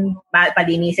ustusin,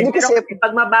 palinisin. Pero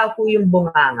pag mabaho yung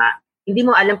bunganga, hindi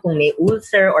mo alam kung may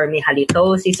ulcer or may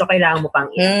halitosis, so kailangan mo pang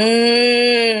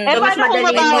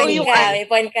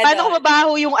paano kung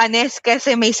mabaho yung anes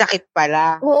kasi may sakit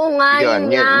pala? Oo nga, yun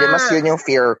yung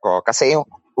fear ko. Kasi yung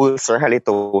ulcer,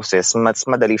 halitosis, mas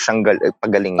madali siyang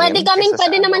pagalingin. Pwede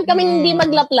naman kaming hindi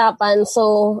maglaplapan.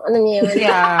 So, ano niya yun?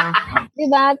 Yeah.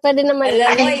 Diba? Pwede naman.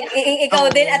 Alam mo, ikaw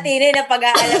din, Atine, na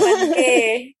pag-aalaman ka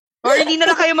Or hindi na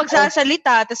lang kayo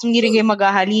magsasalita, tapos hindi rin kayo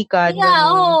maghahalikan.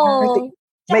 Yeah, oo.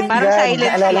 Parang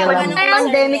silent lang.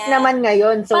 Pandemic naman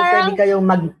ngayon, so pwede kayong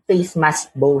mag-face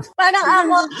mask both. Parang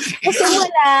ako,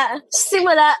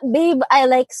 simula, babe,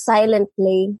 I like silent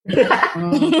play.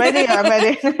 Pwede.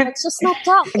 Let's just not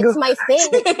talk. It's my thing.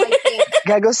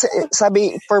 Gago,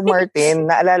 sabi for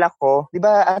Martin, naalala ko, di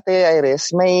ba Ate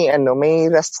Iris, may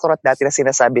restaurant dati na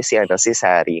sinasabi si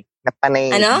Sari, na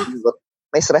panay.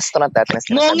 May restaurant dati na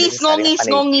sinasabi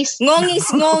Ngongis.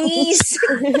 Ngongis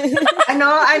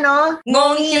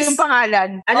yung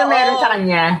pangalan. Ano meron sa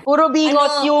kanya? Puro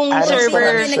bingot yung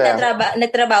server.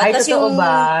 Nagtatrabaho. Tapos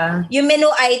yung menu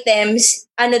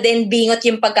items, bingot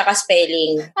yung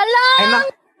pagkakaspelling.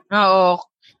 Oo.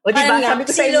 O diba, sabi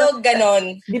ko silog,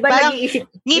 ganon. Diba nag-iisip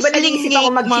ako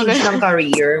mag-change ng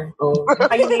career?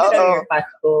 Kayo na yung career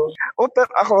path ko. Pero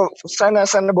ako, sana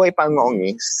buhay pa ang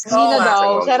ngongis. Hindi na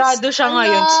daw. Sarado siya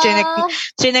ngayon.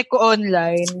 Chinek ko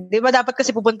online. Diba dapat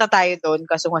kasi pupunta tayo doon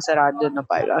kaso nga sarado na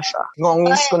pala siya.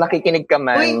 Ngongis, kung nakikinig ka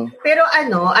man. Uy, pero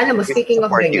alam mo, speaking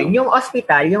of ganyan, yung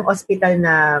hospital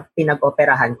na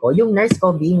pinag-operahan ko, yung nurse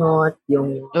ko, bingot,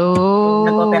 yung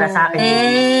nag-opera sa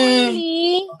akin.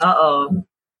 Oo.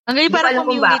 Ang galing parang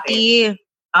community.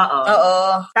 Oo.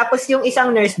 Tapos yung isang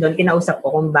nurse doon, kinausap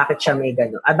ko kung bakit siya may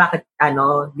gano'n.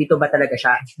 Dito ba talaga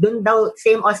siya? Doon daw,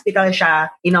 same hospital siya,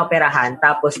 inoperahan.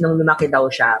 Tapos nung lumaki daw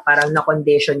siya, parang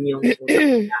na-condition yung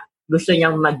gusto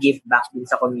niyang mag-give back din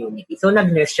sa community. So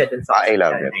nag-nurse siya doon sa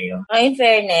hospital na yun. In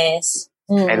fairness.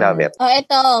 I love it.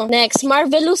 Ito. Next,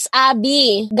 Marvelous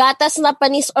Abby. Gatas na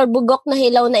panis or bugok na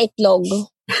hilaw na itlog?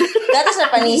 Gatas na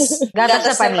panis.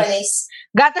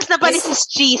 Gatas na panis is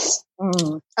cheese.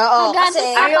 Oo.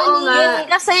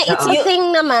 Kasi it's a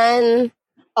thing naman.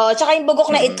 Tsaka yung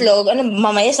bugok na itlog,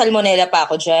 mamaya salmonella pa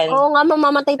ako dyan. Oo nga,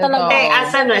 mamamatay talaga.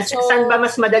 Saan ba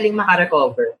mas madaling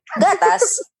makarecover?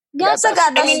 Gatas. Gatas.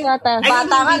 Bata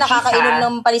ka, nakakainom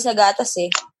ng panis na gatas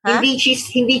eh. Ha?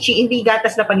 Hindi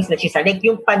gatas na panis na cheese. Like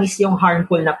yung panis, yung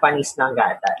harmful na panis ng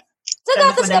gatas. Sa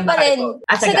gatas ka pa rin.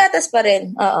 Sa gatas pa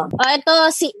rin. Oo. Ito,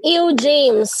 si Ew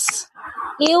James.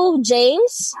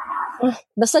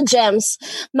 Basta Gems.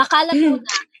 Makalat mo na.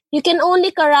 You can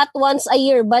only karat once a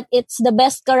year, but it's the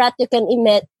best karat you can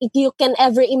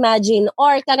ever imagine.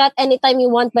 Or karat anytime you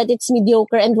want, but it's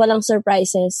mediocre and walang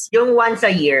surprises. Yung once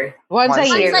a year. Once a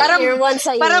year. Once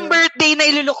a year. Parang birthday na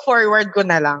ilulook forward ko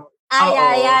na lang.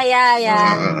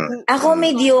 Yeah. Ako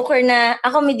mediocre na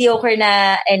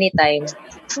anytime.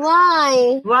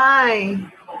 Why?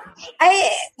 Ay,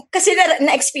 kasi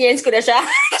na-experience ko na siya.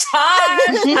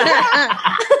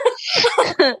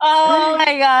 Oh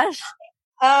my gosh.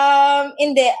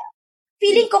 Hindi.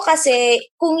 Feeling ko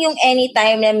kasi, kung yung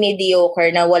anytime na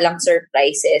mediocre na walang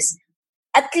surprises,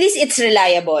 at least it's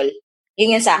reliable.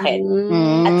 Yun yung sa akin.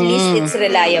 At least it's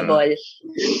reliable.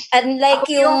 Unlike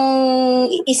yung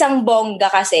isang bongga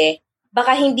kasi,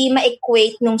 baka hindi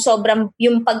ma-equate nung sobrang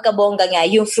yung pagkabongga nga,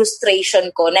 yung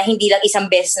frustration ko na hindi lang isang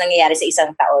beses nangyayari sa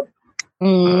isang taon.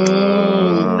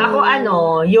 Ako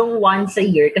yung once a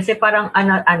year kasi parang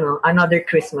another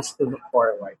Christmas to look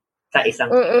forward sa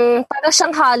isang para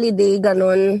siyang holiday,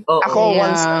 ganun. Ako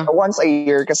once a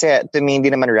year kasi to me hindi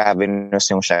naman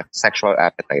ravenous yung sexual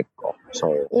appetite ko. So,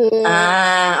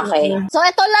 okay. So,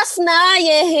 ito last na.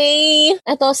 Yehey!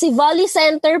 Ito, si Volley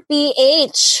Center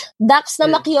PH. Dax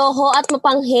na makyoho at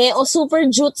mapanghe o super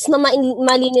jutes na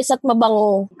malinis at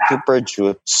mabango. Super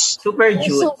jutes. Super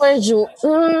jutes.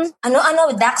 Ano,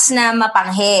 Dax na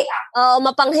mapanghe?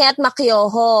 Mapanghe at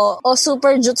makyoho. O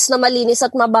super jutes na malinis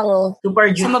at mabango.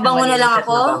 Super jutes. Sa mabango na lang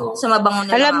ako. Sa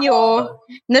mabango na Alam lang nyo, ako.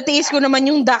 natiis ko naman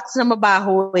yung Dax na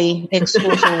mabaho eh.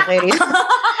 Exposure kay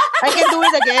I can do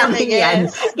it again, I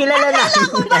guess. Kilala na.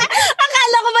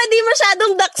 Akala ko ba di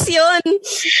masyadong Dax yun?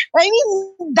 I mean,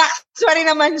 Dax pa rin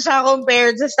naman siya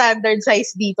compared sa standard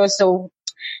size dito. So,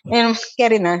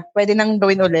 carry na. Pwede nang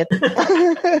gawin ulit.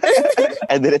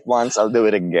 I did it once, I'll do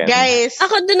it again. Guys,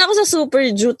 Ako dun ako sa super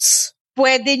jutes.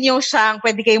 pwede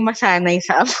kayong masanay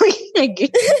sa amoy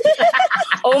naging.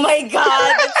 Oh my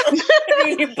God!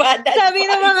 Really bad. Sabi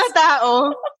ng mga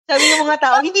tao,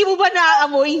 hindi mo ba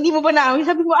naaamoy?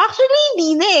 Sabi ko, actually, hindi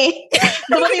na eh.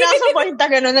 Dumating na sa point na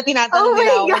gano'n na tinatanong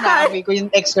nila ako, naamoy ko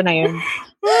yung ex ko na yun.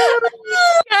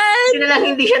 Sino lang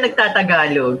hindi siya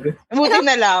nagtatagalog. Buti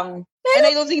na lang. And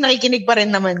I don't think nakikinig pa rin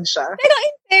naman siya. Pero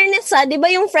in fairness di ba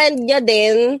yung friend niya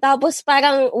din, tapos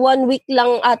parang 1 week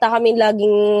lang ata kami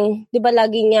laging, di ba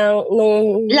lagi niyang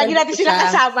nung... Lagi natin sila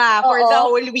kasama for the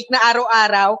whole week na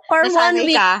araw-araw. For 1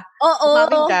 week.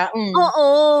 Umaming ka. Oo.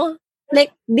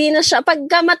 Like, di na siya. Pag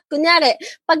kunyari,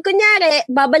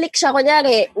 babalik siya,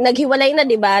 naghiwalay na,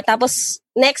 di ba? Tapos,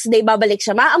 next day, babalik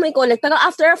siya. Maamoy ko ulit. Pero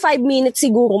after 5 minutes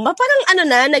siguro, parang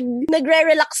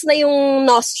nagre-relax na yung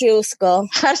nostrils ko.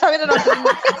 Sabi na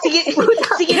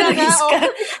sige na nga.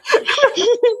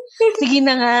 Sige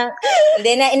na nga.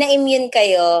 Hindi, na-immune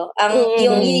kayo.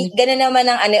 Yung gano'n naman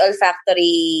ang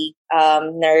olfactory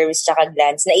nerves tsaka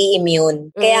glands,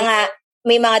 na-i-immune. Kaya nga,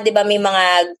 may mga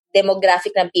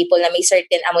demographic ng people na may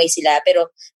certain amoy sila, pero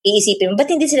iisipin mo,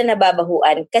 ba't hindi sila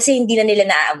nababahuan? Kasi hindi na nila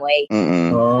naaamoy.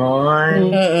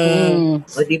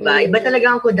 O diba? Iba talaga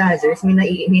ang Kudazers.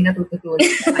 May natututunan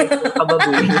sa kahit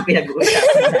kababuhin yung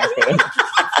pinag-uusapan natin.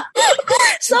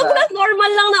 Sobrang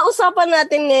normal lang na usapan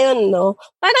natin ngayon, no?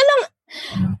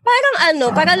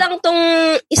 Para lang tong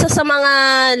isa sa mga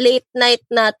late night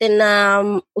natin na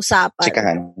usapan.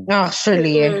 Chikahan.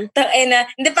 Actually.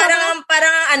 Hindi, parang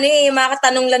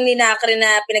makatanong lang ni Nakri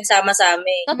na pinagsama sa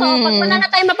amin. Totoo, pag wala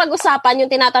na tayo mapag-usapan,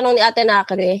 yung tinatanong ni Ate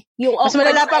Nakri, yung mas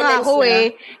malala pa nga ako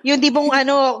eh. Yung tipong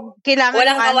kailangan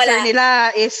Walang ng answer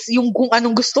nila is yung kung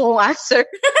anong gusto kong answer.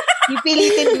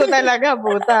 Pipilitin ko talaga,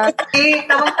 buta.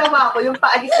 Tawang-tawa ako, yung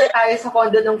paalis na tayo sa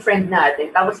condo ng friend natin,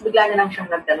 tapos bigla na lang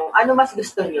siyang nagtanong, ano mas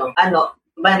gusto niyo?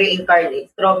 Ma-reincarnate,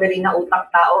 strawberry na utak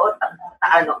tao o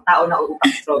tao na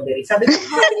utak strawberry. Sabi ko,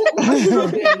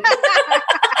 strawberry.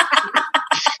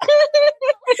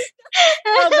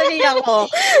 Strawberry ako.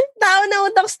 Tao na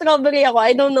utak strawberry ako.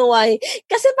 I don't know why.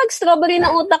 Kasi pag strawberry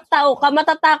na utak tao ka,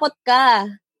 matatakot ka.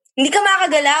 Hindi ka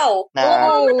makagalaw.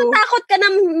 Oo, matatakot ka na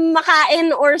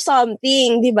makain or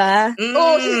something, di ba?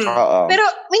 Pero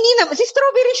hindi naman, si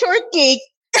strawberry shortcake,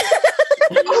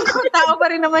 tao pa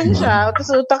rin naman siya.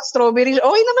 Tapos utak strawberry,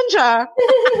 okay naman siya.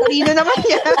 Talino naman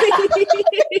yan.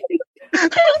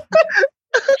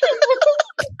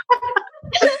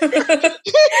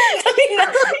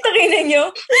 Takina nyo.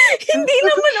 Hindi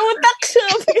naman utak siya.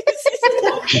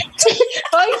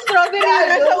 Hoy, strawberry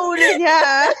na sa ulo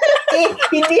niya.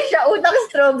 Hindi siya utak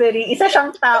strawberry. Isa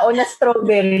siyang tao na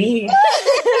strawberry.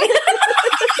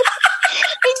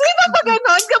 Hindi ba pa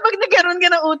ganon kapag nagkaroon ka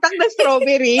ng utak na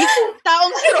strawberry?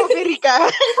 Taong strawberry ka.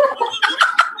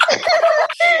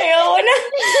 Ayaw na.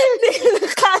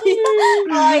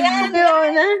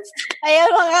 Ayan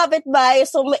mga kapitbahay.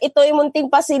 So, ito yung munting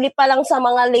pasilip pa lang sa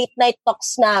mga late night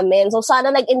talks namin. So,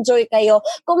 sana nag-enjoy kayo.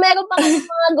 Kung meron pa kayong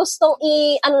mga gustong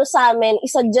sa amin,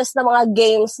 i-suggest na mga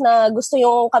games na gusto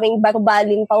yung kaming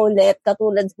barbalin pa ulit,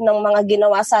 katulad ng mga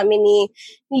ginawa sa amin ni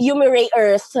Yumi Ray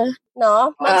Earth.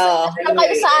 No? Mag-subscribe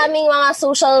kayo sa aming mga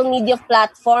social media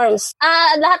platforms.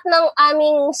 Lahat ng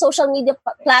aming social media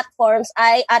platforms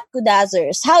ay at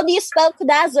Kudazers. How do you spell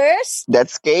Kudazers?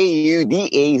 That's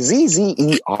Kudazzers.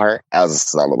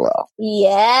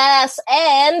 Yes.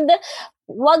 And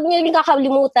huwag niyo rin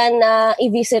kakalimutan na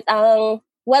i-visit ang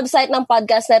website ng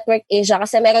Podcast Network Asia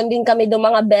kasi meron din kami doon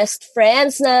mga best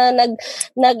friends na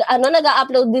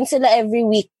nag-upload din sila every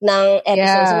week ng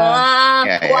episodes. Mga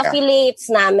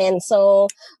co-affiliates namin. So,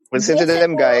 Listen to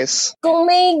them, guys. Kung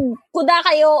may kuda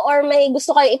kayo or may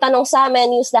gusto kayo itanong sa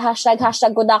amin, use the hashtag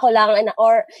kuda ko lang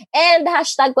and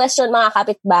hashtag question mga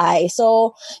kapitbahay.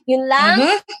 So, yun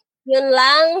lang. Yun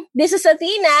lang. This is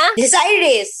Athena. This is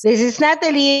Iris. This is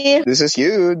Natalie. This is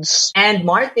Yudes. And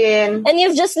Martin. And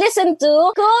you've just listened to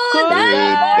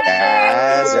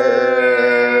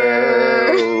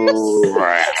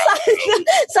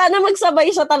Sana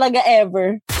magsabay siya talaga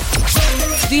ever.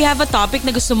 Do you have a topic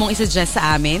na gusto mong isuggest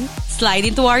sa amin? Slide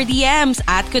into our DMs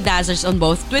at Kudazzers on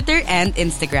both Twitter and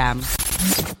Instagram.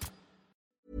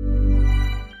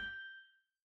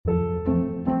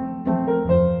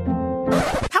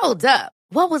 Hold up.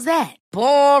 What was that?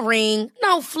 Boring.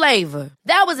 No flavor.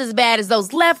 That was as bad as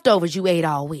those leftovers you ate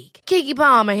all week. Keke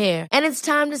Palmer here, and it's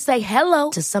time to say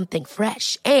hello to something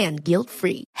fresh and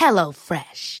guilt-free. Hello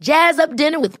Fresh. Jazz up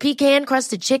dinner with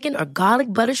pecan-crusted chicken or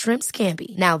garlic butter shrimp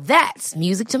scampi. Now that's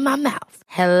music to my mouth.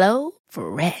 Hello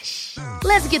Fresh.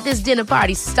 Let's get this dinner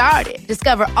party started.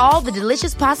 Discover all the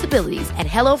delicious possibilities at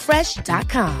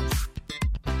HelloFresh.com.